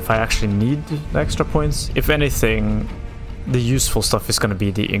 Waiting to see if I actually need the extra points. If anything, the useful stuff is going to be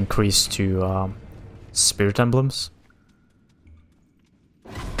the increase to spirit emblems.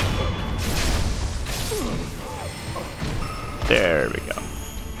 There we go.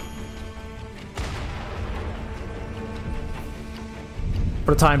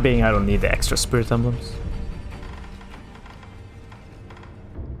 For the time being, I don't need the extra spirit emblems.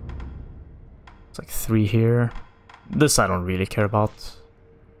 It's like 3 here. This I don't really care about.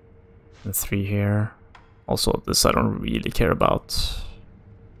 And 3 here. Also, this I don't really care about.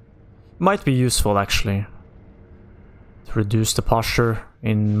 Might be useful, actually, to reduce the posture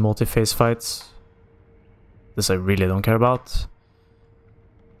in multi-phase fights. This I really don't care about.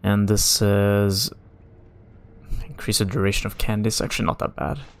 And this is... increase the duration of candies. Actually not that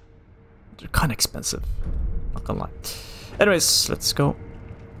bad. They're kind of expensive, not gonna lie. Anyways, let's go.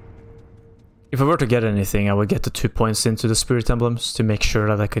 If I were to get anything, I would get the 2 points into the spirit emblems to make sure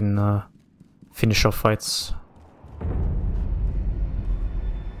that I can finish off fights.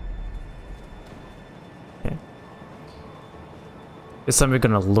 Okay. This time we're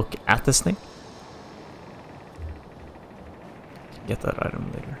gonna look at this thing. Get that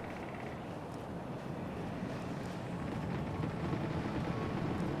item later.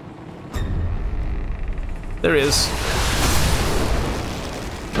 There he is.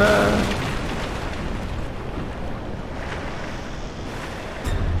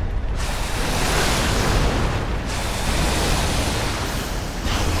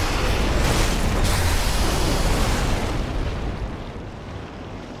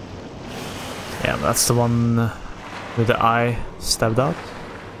 Yeah, that's the one with the eye stabbed out.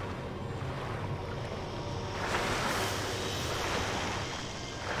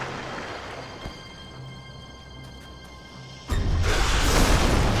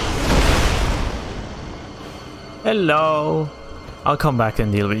 Hello. I'll come back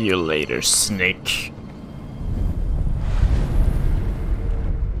and deal with you later, Snake.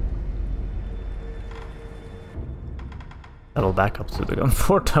 That'll back up to the gun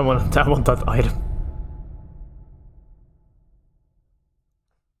fort. I want that item.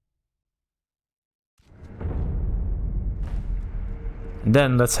 And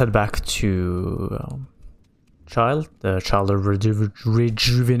then let's head back to the child of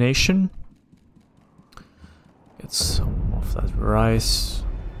rejuvenation. Get some of that rice.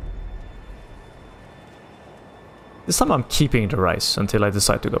 This time I'm keeping the rice until I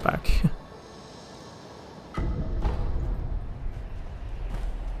decide to go back.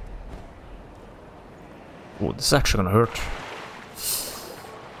 Oh, this is actually gonna hurt.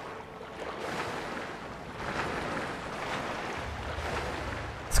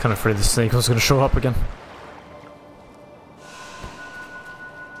 It's kind of afraid the snake was gonna show up again.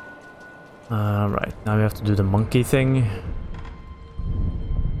 Right, now we have to do the monkey thing.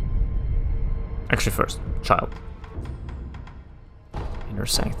 Actually first, child. Inner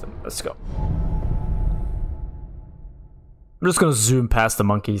sanctum, let's go. I'm just gonna zoom past the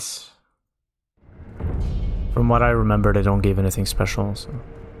monkeys. From what I remember, they don't give anything special, so...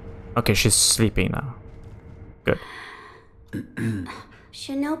 Okay, she's sleeping now. Good.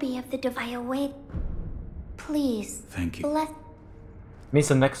 Shinobi of the Divine Way, please. Thank you. Means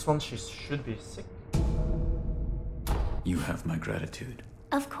the next one she should be sick. You have my gratitude.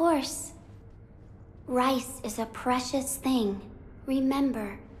 Of course. Rice is a precious thing.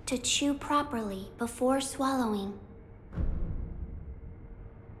 Remember to chew properly before swallowing.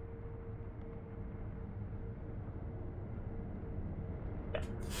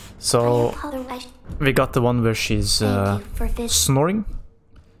 So we got the one where she's snoring.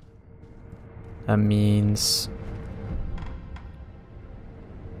 That means...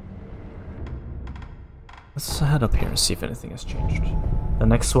 Let's head up here and see if anything has changed. The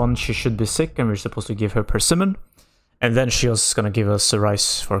next one, she should be sick and we're supposed to give her persimmon. And then she was gonna give us a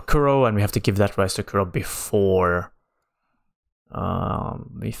rice for Kuro, and we have to give that rice to Kuro before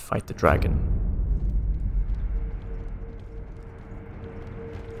we fight the dragon.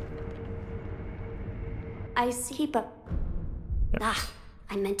 I see, but... Yep. Ah,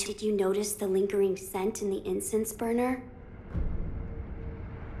 I meant to... Did you notice the lingering scent in the incense burner?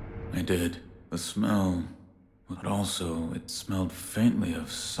 I did. The smell... But also, it smelled faintly of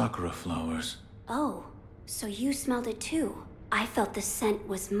sakura flowers. Oh, so you smelled it too. I felt the scent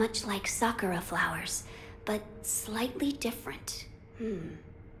was much like sakura flowers, but slightly different.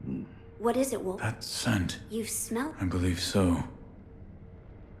 What is it, Wolf? That scent. You've smelled? I believe so.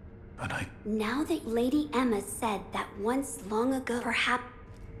 But I... Now that Lady Emma said that once long ago, perhaps...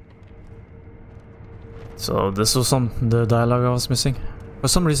 So this was the dialogue I was missing? For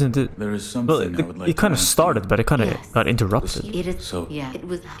some reason, there is something I would like it kind of to started, you. but it kind of got interrupted. It is so. Yeah, it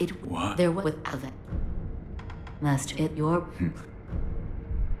was. It what? There was of it. Must it your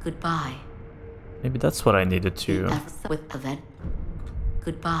goodbye. Maybe that's what I needed to with event.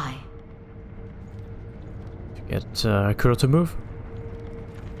 Goodbye. To get Kuro to move.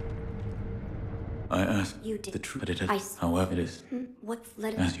 I asked You did. the truth, but it is. However, it is. What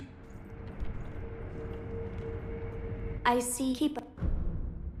let As you. I see. Keep.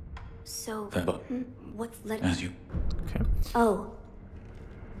 So. What let? As you. Okay. Oh.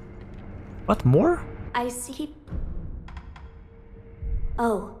 What more? I see.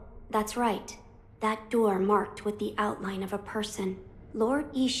 Oh, that's right. That door marked with the outline of a person.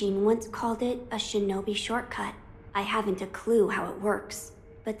 Lord Ishin once called it a shinobi shortcut. I haven't a clue how it works,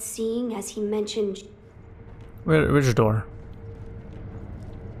 but seeing as he mentioned... Which door?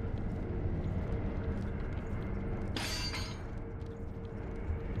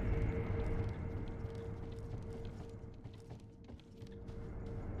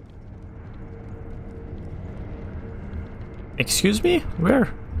 Excuse me?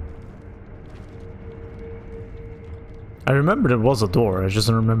 Where? I remember there was a door, I just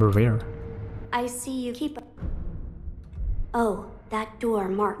don't remember where. I see you keep... Oh, that door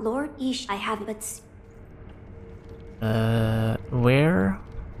marked Lord Ish. I have but... Where?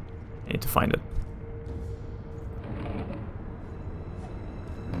 I need to find it.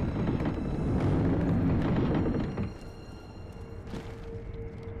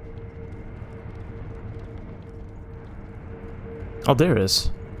 Oh, there it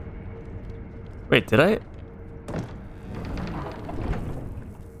is. Wait, did I?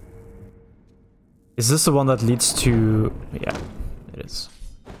 Is this the one that leads to... Yeah, it is.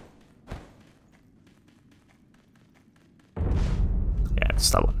 Yeah, it's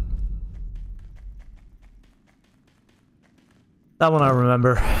that one. That one I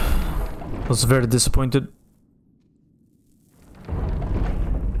remember. I was very disappointed.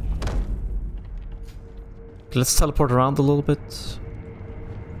 Let's teleport around a little bit.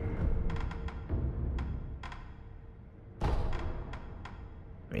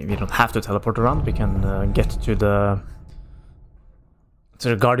 I mean, we don't have to teleport around. We can get to the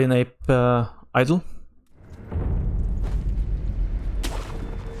guardian ape idol.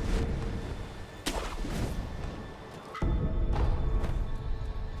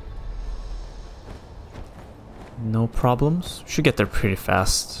 No problems. Should get there pretty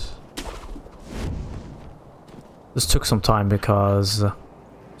fast. This took some time because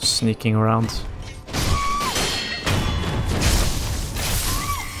sneaking around.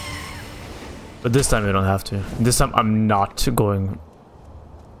 But this time we don't have to. This time I'm not going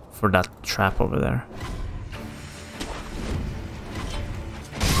for that trap over there.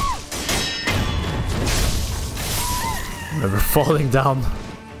 Remember falling down.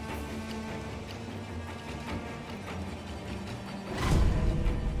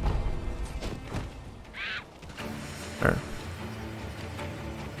 There.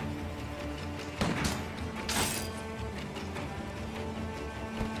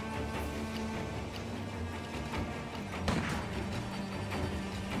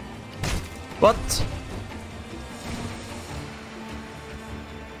 What?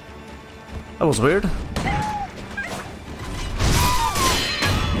 That was weird.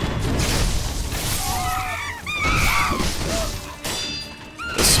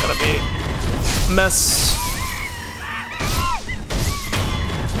 This is gonna be a mess.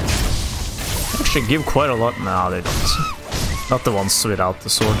 Actually give quite a lot. No, they don't. Not the ones without the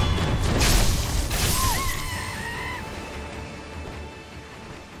sword.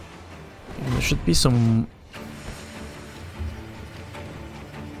 There should be some...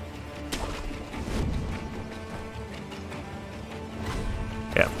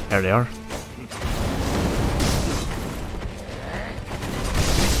 Yeah, there they are.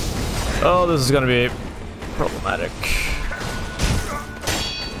 Oh, this is gonna be problematic.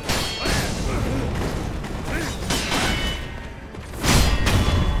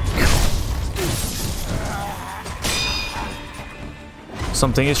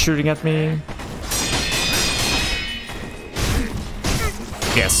 Something is shooting at me.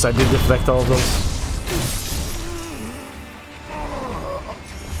 Yes, I did deflect all of those.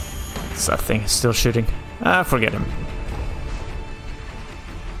 It's that thing still shooting. Ah, forget him.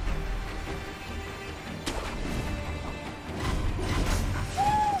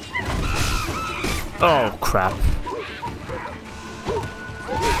 Oh, crap.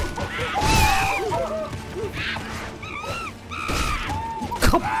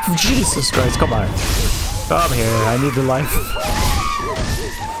 Jesus Christ, come on. Come here, I need the life.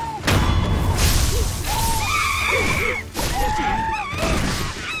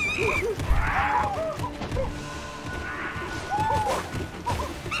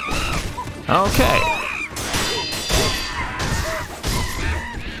 Okay.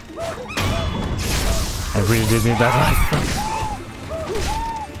 I really did need that life.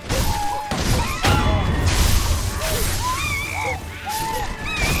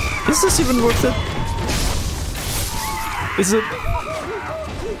 Is this even worth it? Is it?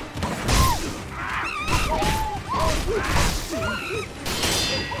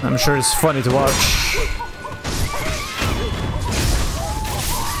 I'm sure it's funny to watch.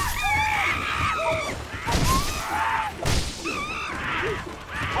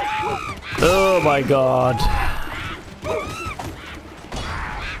 Oh my god.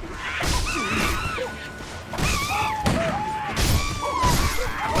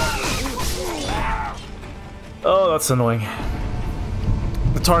 Oh, that's annoying.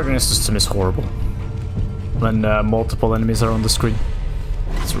 The targeting system is horrible when multiple enemies are on the screen.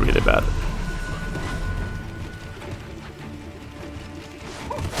 It's really bad.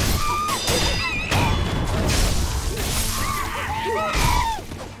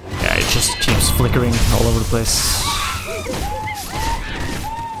 Yeah, it just keeps flickering all over the place.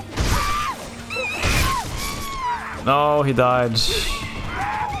 No, he died.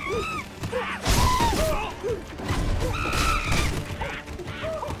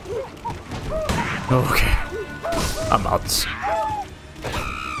 Okay, I'm out.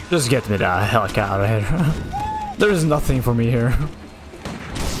 Just get me the heck out of here. There is nothing for me here.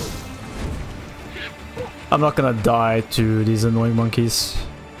 I'm not gonna die to these annoying monkeys.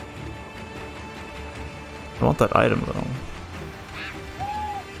 I want that item though.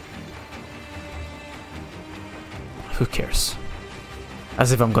 Who cares?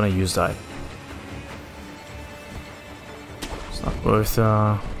 As if I'm gonna use that. It's not worth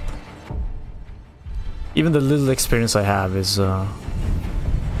even the little experience I have is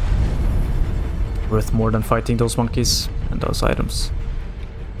worth more than fighting those monkeys and those items.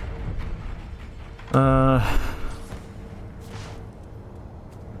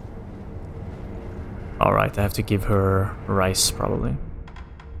 Alright, I have to give her rice probably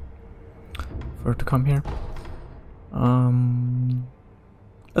for her to come here.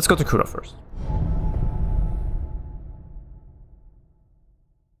 Let's go to Kura first.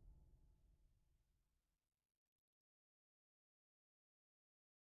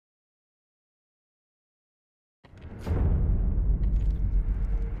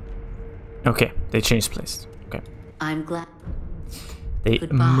 Okay, they changed place. Okay. I'm glad. They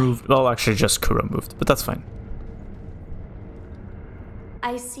Goodbye. moved. Well, actually, just Kura moved, but that's fine.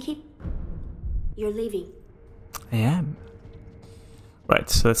 I see. You're leaving. I am. Right,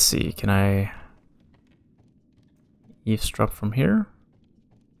 so let's see. Can I eavesdrop from here?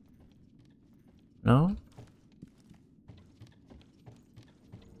 No?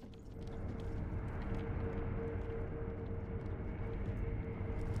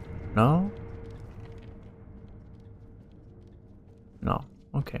 No? No.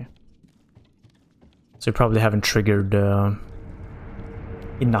 Okay. So you probably haven't triggered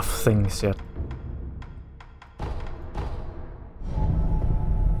enough things yet.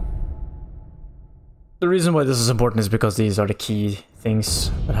 The reason why this is important is because these are the key things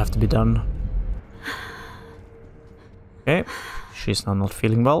that have to be done. Okay. She's now not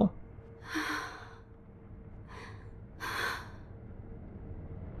feeling well.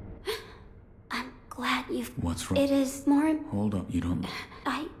 What's wrong? It is more... Hold up, you don't...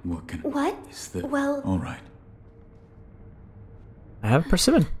 What can... What? Is that... Well... Alright. I have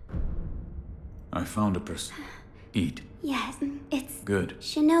persimmon. I found a person. Eat. Yes, it's... Good.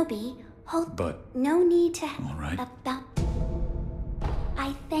 Shinobi, hold... But... No need to... Alright. About...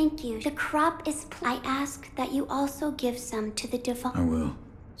 I thank you. The crop is... I ask that you also give some to the divine... I will.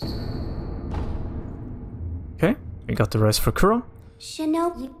 Okay, we got the rice for Kuro.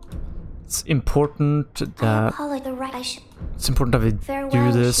 Shinobi... It's important that it's important that we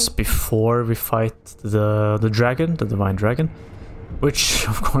do this before we fight the dragon, the divine dragon, which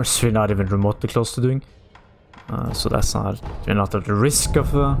of course we're not even remotely close to doing. So that's not, we're not at the risk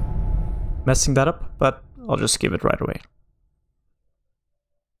of messing that up, but I'll just give it right away.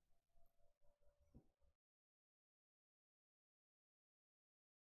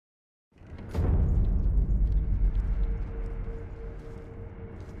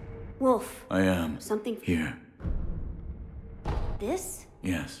 Wolf. I am. Something here. This?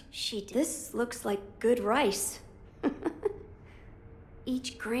 Yes. This looks like good rice.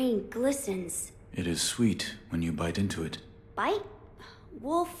 Each grain glistens. It is sweet when you bite into it. Bite?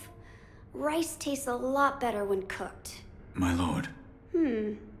 Wolf, rice tastes a lot better when cooked. My lord.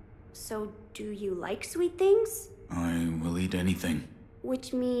 So do you like sweet things? I will eat anything.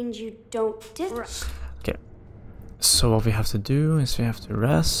 Which means you don't Okay. So what we have to do is we have to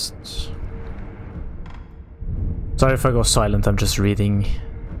rest. Sorry if I go silent, I'm just reading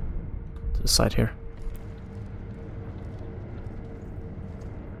to the side here.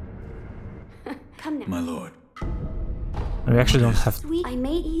 Come now. My lord. We actually don't have... Sweet, I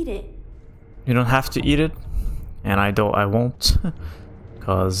may eat it. You don't have to eat it, and I won't,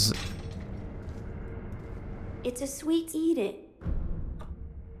 because... It's a sweet, eat it.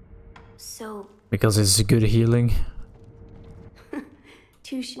 So... Because it's good healing.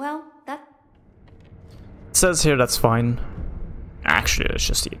 Well, that... It says here that's fine. Actually, let's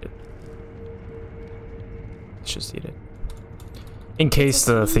just eat it. Let's just eat it. In case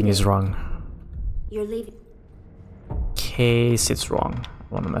the thing is wrong. You're leaving. In case it's wrong.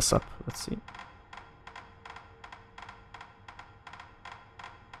 I want to mess up. Let's see.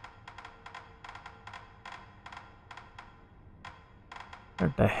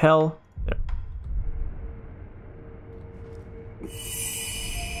 Where the hell? There.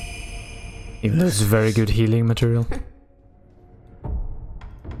 Even though it's very good healing material.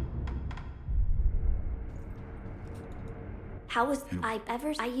 How was I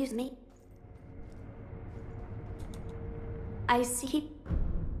ever? I use me. I see.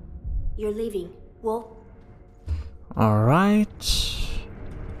 You're leaving. Well. Alright.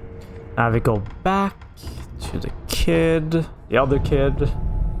 Now we go back to the kid. The other kid.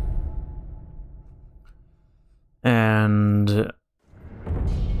 And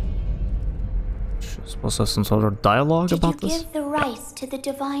she's supposed to have some sort of dialogue about this. Did you give the rice to the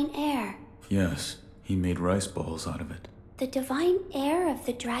divine heir? Yes, he made rice balls out of it. The divine heir of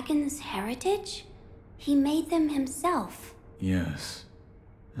the dragon's heritage? He made them himself. Yes,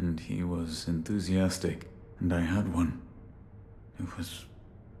 and he was enthusiastic, and I had one. It was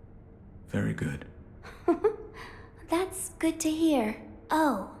very good. That's good to hear.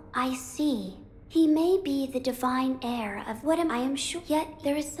 Oh, I see. He may be the divine heir of what I am sure. Yet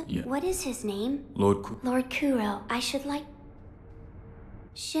there is some. Yeah. What is his name? Lord Kuro. I should like.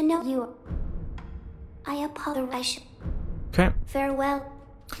 Shinobi. I apologize. Okay. Farewell.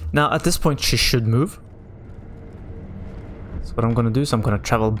 Now at this point she should move. So what I'm gonna do is I'm gonna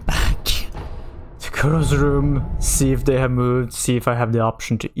travel back to Kuro's room, see if they have moved, see if I have the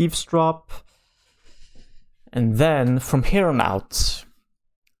option to eavesdrop. And then from here on out,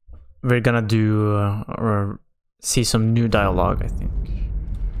 we're gonna do or see some new dialogue, I think.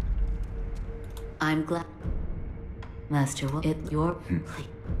 I'm glad. Master, it your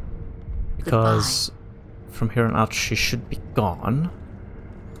Because from here on out she should be gone.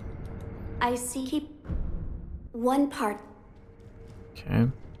 I see. Keep one part. Okay.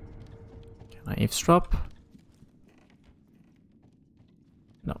 Can I eavesdrop?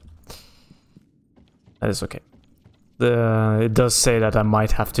 No. That is okay. It does say that I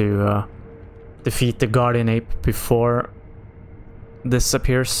might have to defeat the guardian ape before this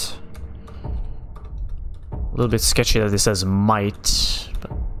appears. A little bit sketchy that it says might,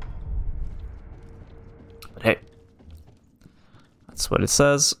 but hey, that's what it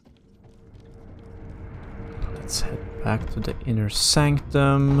says. Let's head back to the inner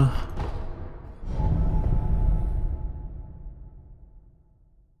sanctum.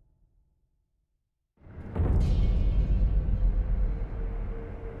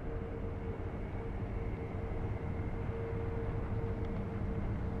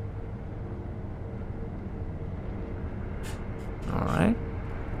 Alright.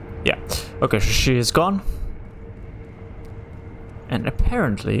 Yeah. Okay, so she is gone. And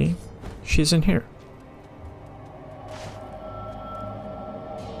apparently, she's in here.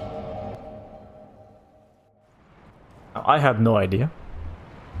 I had no idea.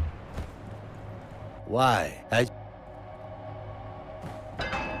 Why?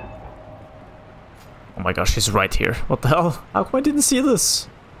 Oh my gosh, she's right here. What the hell? How come I didn't see this?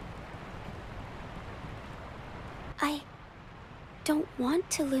 I don't want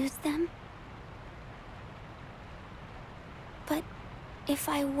to lose them. But if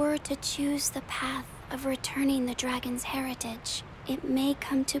I were to choose the path of returning the dragon's heritage, it may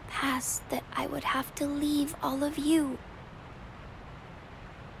come to pass that I would have to leave all of you.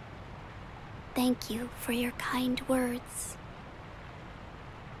 Thank you for your kind words.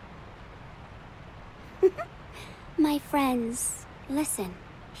 My friends, listen.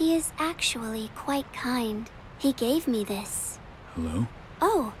 He is actually quite kind. He gave me this. Hello?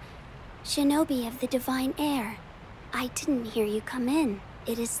 Oh, Shinobi of the Divine Heir. I didn't hear you come in.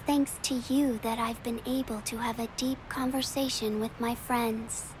 It is thanks to you that I've been able to have a deep conversation with my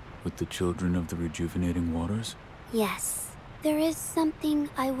friends. With the children of the rejuvenating waters? Yes. There is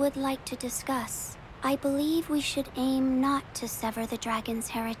something I would like to discuss. I believe we should aim not to sever the dragon's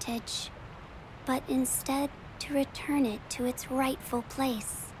heritage, but instead to return it to its rightful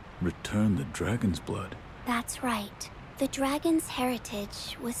place. Return the dragon's blood? That's right. The dragon's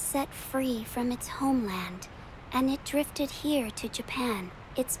heritage was set free from its homeland, and it drifted here to Japan.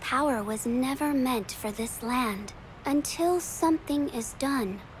 Its power was never meant for this land. Until something is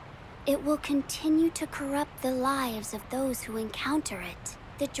done, it will continue to corrupt the lives of those who encounter it,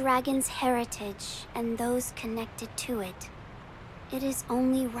 the dragon's heritage and those connected to it. It is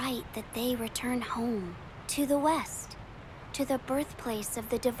only right that they return home, to the west, to the birthplace of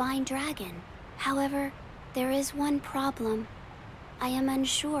the divine dragon. However, there is one problem. I am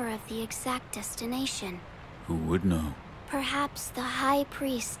unsure of the exact destination. Who would know? Perhaps the High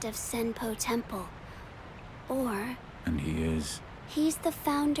Priest of Senpo Temple. Or... And he is? He's the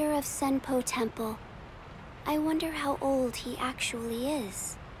founder of Senpo Temple. I wonder how old he actually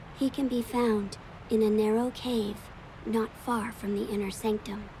is. He can be found in a narrow cave, not far from the inner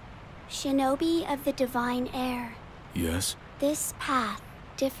sanctum. Shinobi of the Divine Air. Yes? This path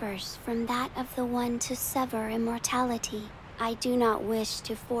differs from that of the one to sever immortality. I do not wish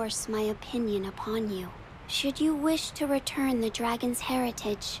to force my opinion upon you. Should you wish to return the dragon's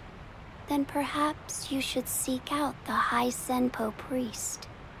heritage, then perhaps you should seek out the High Senpo priest.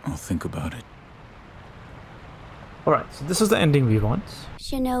 I'll think about it. Alright, so this is the ending we want.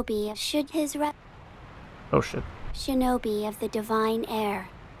 Shinobi, should his Oh shit. Shinobi of the Divine Air.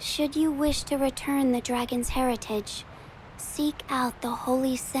 Should you wish to return the dragon's heritage, seek out the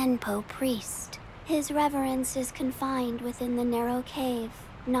Holy Senpo priest. His reverence is confined within the narrow cave,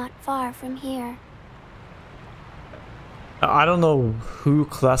 not far from here. I don't know who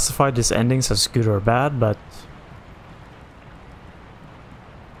classified these endings as good or bad, but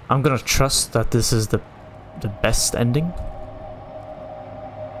I'm gonna trust that this is the best ending.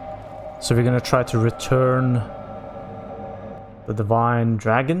 So we're gonna try to return the divine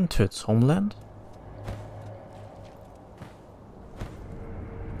dragon to its homeland.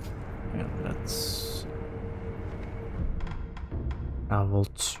 And let's travel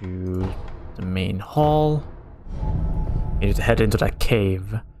to the main hall. We need to head into that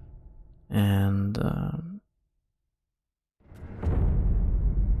cave and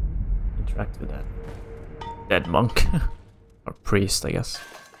interact with that dead monk or priest, I guess.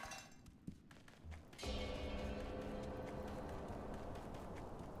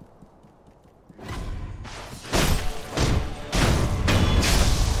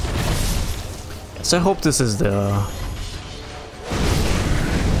 So I hope this is the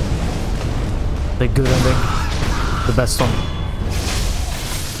good ending, the best one.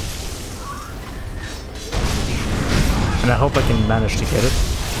 And I hope I can manage to get it.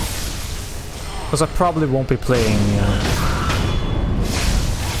 Because I probably won't be playing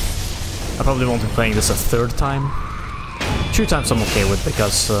this a third time. 2 times I'm okay with,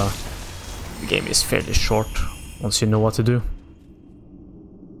 because the game is fairly short once you know what to do.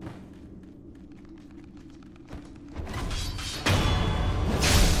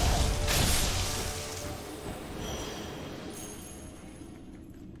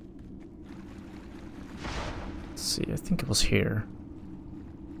 Let's see, I think it was here.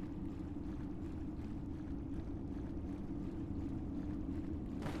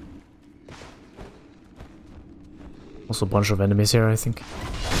 Also a bunch of enemies here, I think.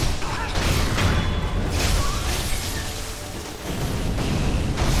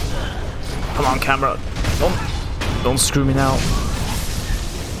 Come on, camera. Don't screw me now.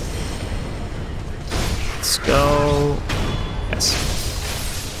 Let's go. Yes.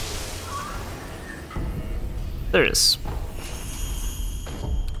 There it is.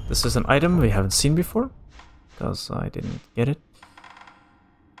 This is an item we haven't seen before, because I didn't get it.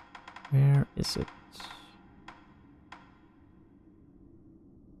 Where is it?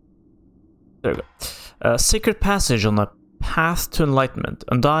 There we go. Sacred passage on a path to enlightenment.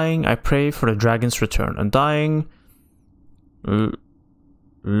 Undying, I pray for the dragon's return. Undying...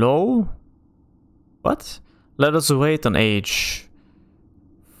 Low? What? Let us await an age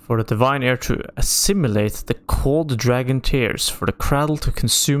for the divine heir to assimilate the cold dragon tears, for the cradle to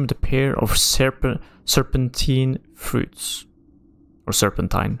consume the pair of serpentine fruits. Or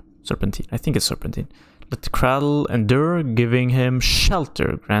serpentine. Serpentine. I think it's serpentine. Let the cradle endure, giving him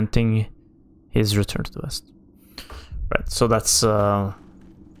shelter, granting his return to the west. Right, so that's... I'm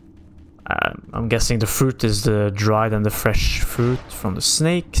guessing the fruit is the dried and the fresh fruit from the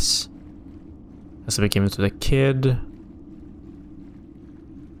snakes. As we give it to the kid.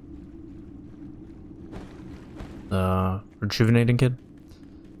 The rejuvenating kid.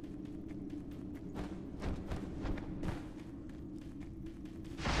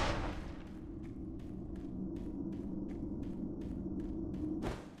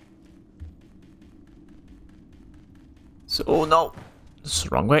 So, oh no, this is the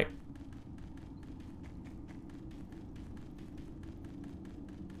wrong way.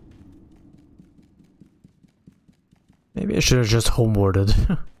 Maybe I should have just homewarded.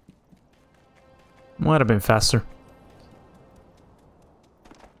 Might have been faster.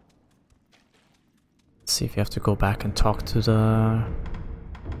 Let's see if you have to go back and talk to the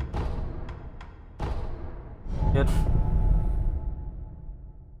kid.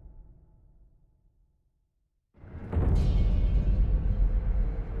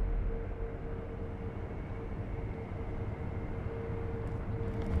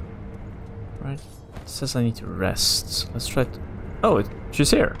 Right. It says I need to rest. Let's try to... Oh,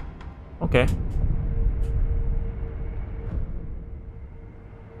 she's here. Okay.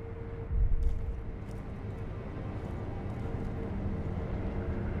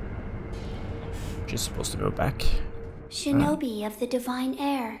 She's supposed to go back. Shinobi of the Divine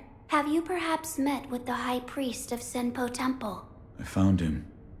Air, have you perhaps met with the High Priest of Senpo Temple? I found him.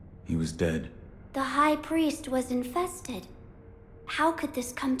 He was dead. The High Priest was infested. How could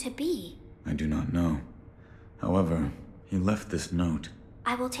this come to be? I do not know. However, he left this note.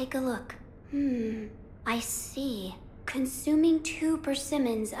 I will take a look. I see. Consuming 2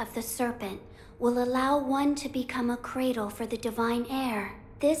 persimmons of the serpent will allow one to become a cradle for the Divine Air.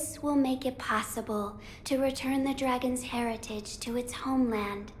 This will make it possible to return the dragon's heritage to its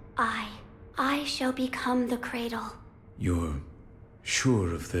homeland. I shall become the cradle. You're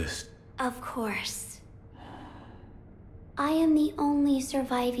sure of this? Of course. I am the only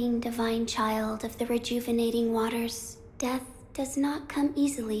surviving divine child of the rejuvenating waters. Death does not come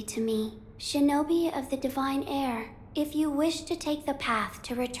easily to me. Shinobi of the Divine Air, if you wish to take the path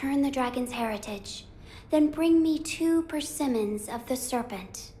to return the dragon's heritage, then bring me 2 persimmons of the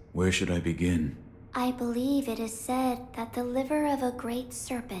serpent. Where should I begin? I believe it is said that the liver of a great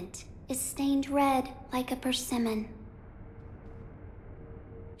serpent is stained red like a persimmon.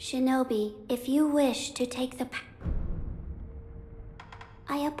 Shinobi, if you wish to take the path...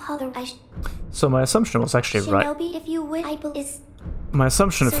 I apologize. So my assumption was actually right. Shinobi, if you wish, My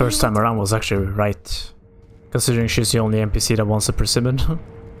assumption the So first you time around was actually right. Considering she's the only NPC that wants a persimmon,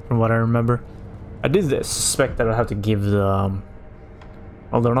 from what I remember. I did suspect that I'd have to give the...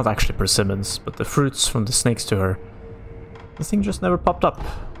 well, they're not actually persimmons, but the fruits from the snakes to her. The thing just never popped up.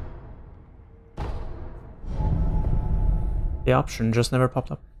 The option just never popped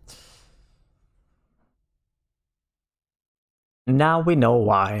up. Now we know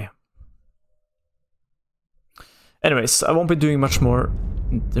why. Anyways, I won't be doing much more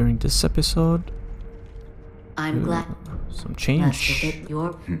during this episode. I'm glad. Some Master, change. that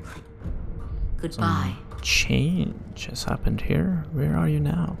you're... Goodbye. Some change has happened here. Where are you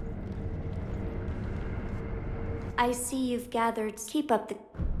now? I see you've gathered. Keep up the...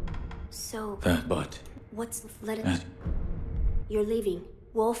 So... But... What's... Let it... That... You're leaving.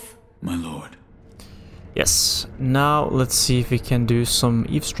 Wolf? My lord. Yes. Now let's see if we can do some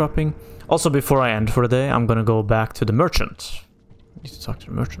eavesdropping. Also, before I end for the day, I'm gonna go back to the merchant. I need to talk to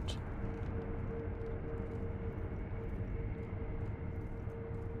the merchant.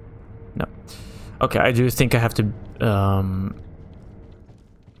 No. Okay, I do think I have to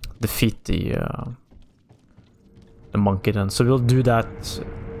defeat the monkey then. So we'll do that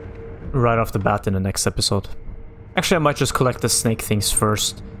right off the bat in the next episode. Actually, I might just collect the snake things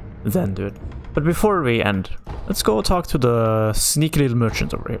first, then do it. But before we end, let's go talk to the sneaky little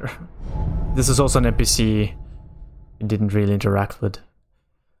merchant over here. This is also an NPC we didn't really interact with.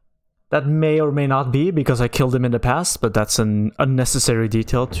 That may or may not be because I killed him in the past, but that's an unnecessary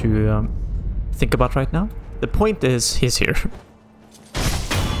detail to think about right now. The point is, he's here.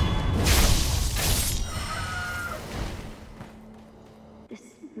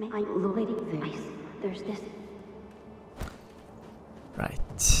 There's this. Right.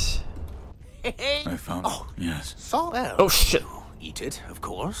 I found... Oh, yes. So well. Oh shit. Eat it, of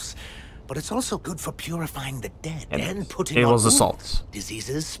course. But it's also good for purifying the dead and putting It on was the wounds. salt.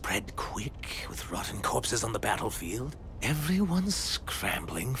 Diseases spread quick with rotten corpses on the battlefield. Everyone's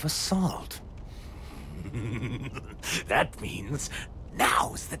scrambling for salt. That means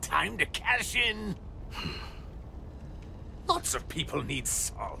now's the time to cash in. Lots of people need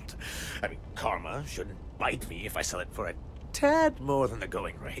salt. I mean, karma shouldn't bite me if I sell it for a tad more than the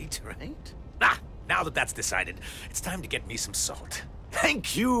going rate, right? Now that that's decided, it's time to get me some salt.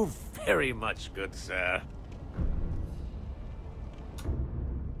 Thank you very much, good sir.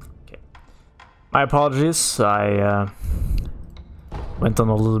 Okay. My apologies. I went on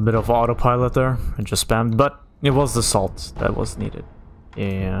a little bit of autopilot there and just spammed, but it was the salt that was needed.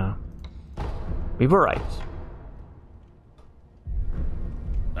 Yeah. We were right.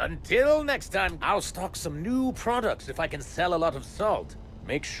 Until next time, I'll stock some new products if I can sell a lot of salt.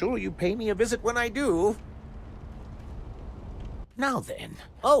 Make sure you pay me a visit when I do. Now then.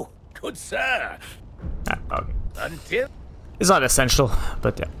 Oh, good sir. Okay. Until... It's not essential,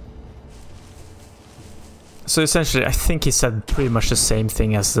 but yeah. So essentially, I think he said pretty much the same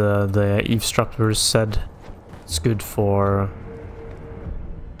thing as the eavesdroppers said. It's good for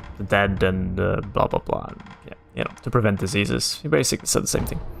the dead and blah blah blah. Yeah, you know, to prevent diseases. He basically said the same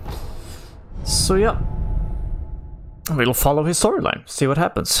thing. So yeah, we'll follow his storyline, see what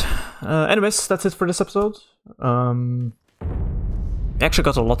happens. Anyways, that's it for this episode. we actually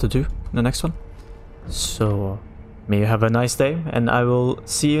got a lot to do in the next one. So may you have a nice day, and I will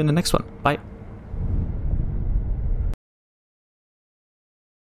see you in the next one. Bye.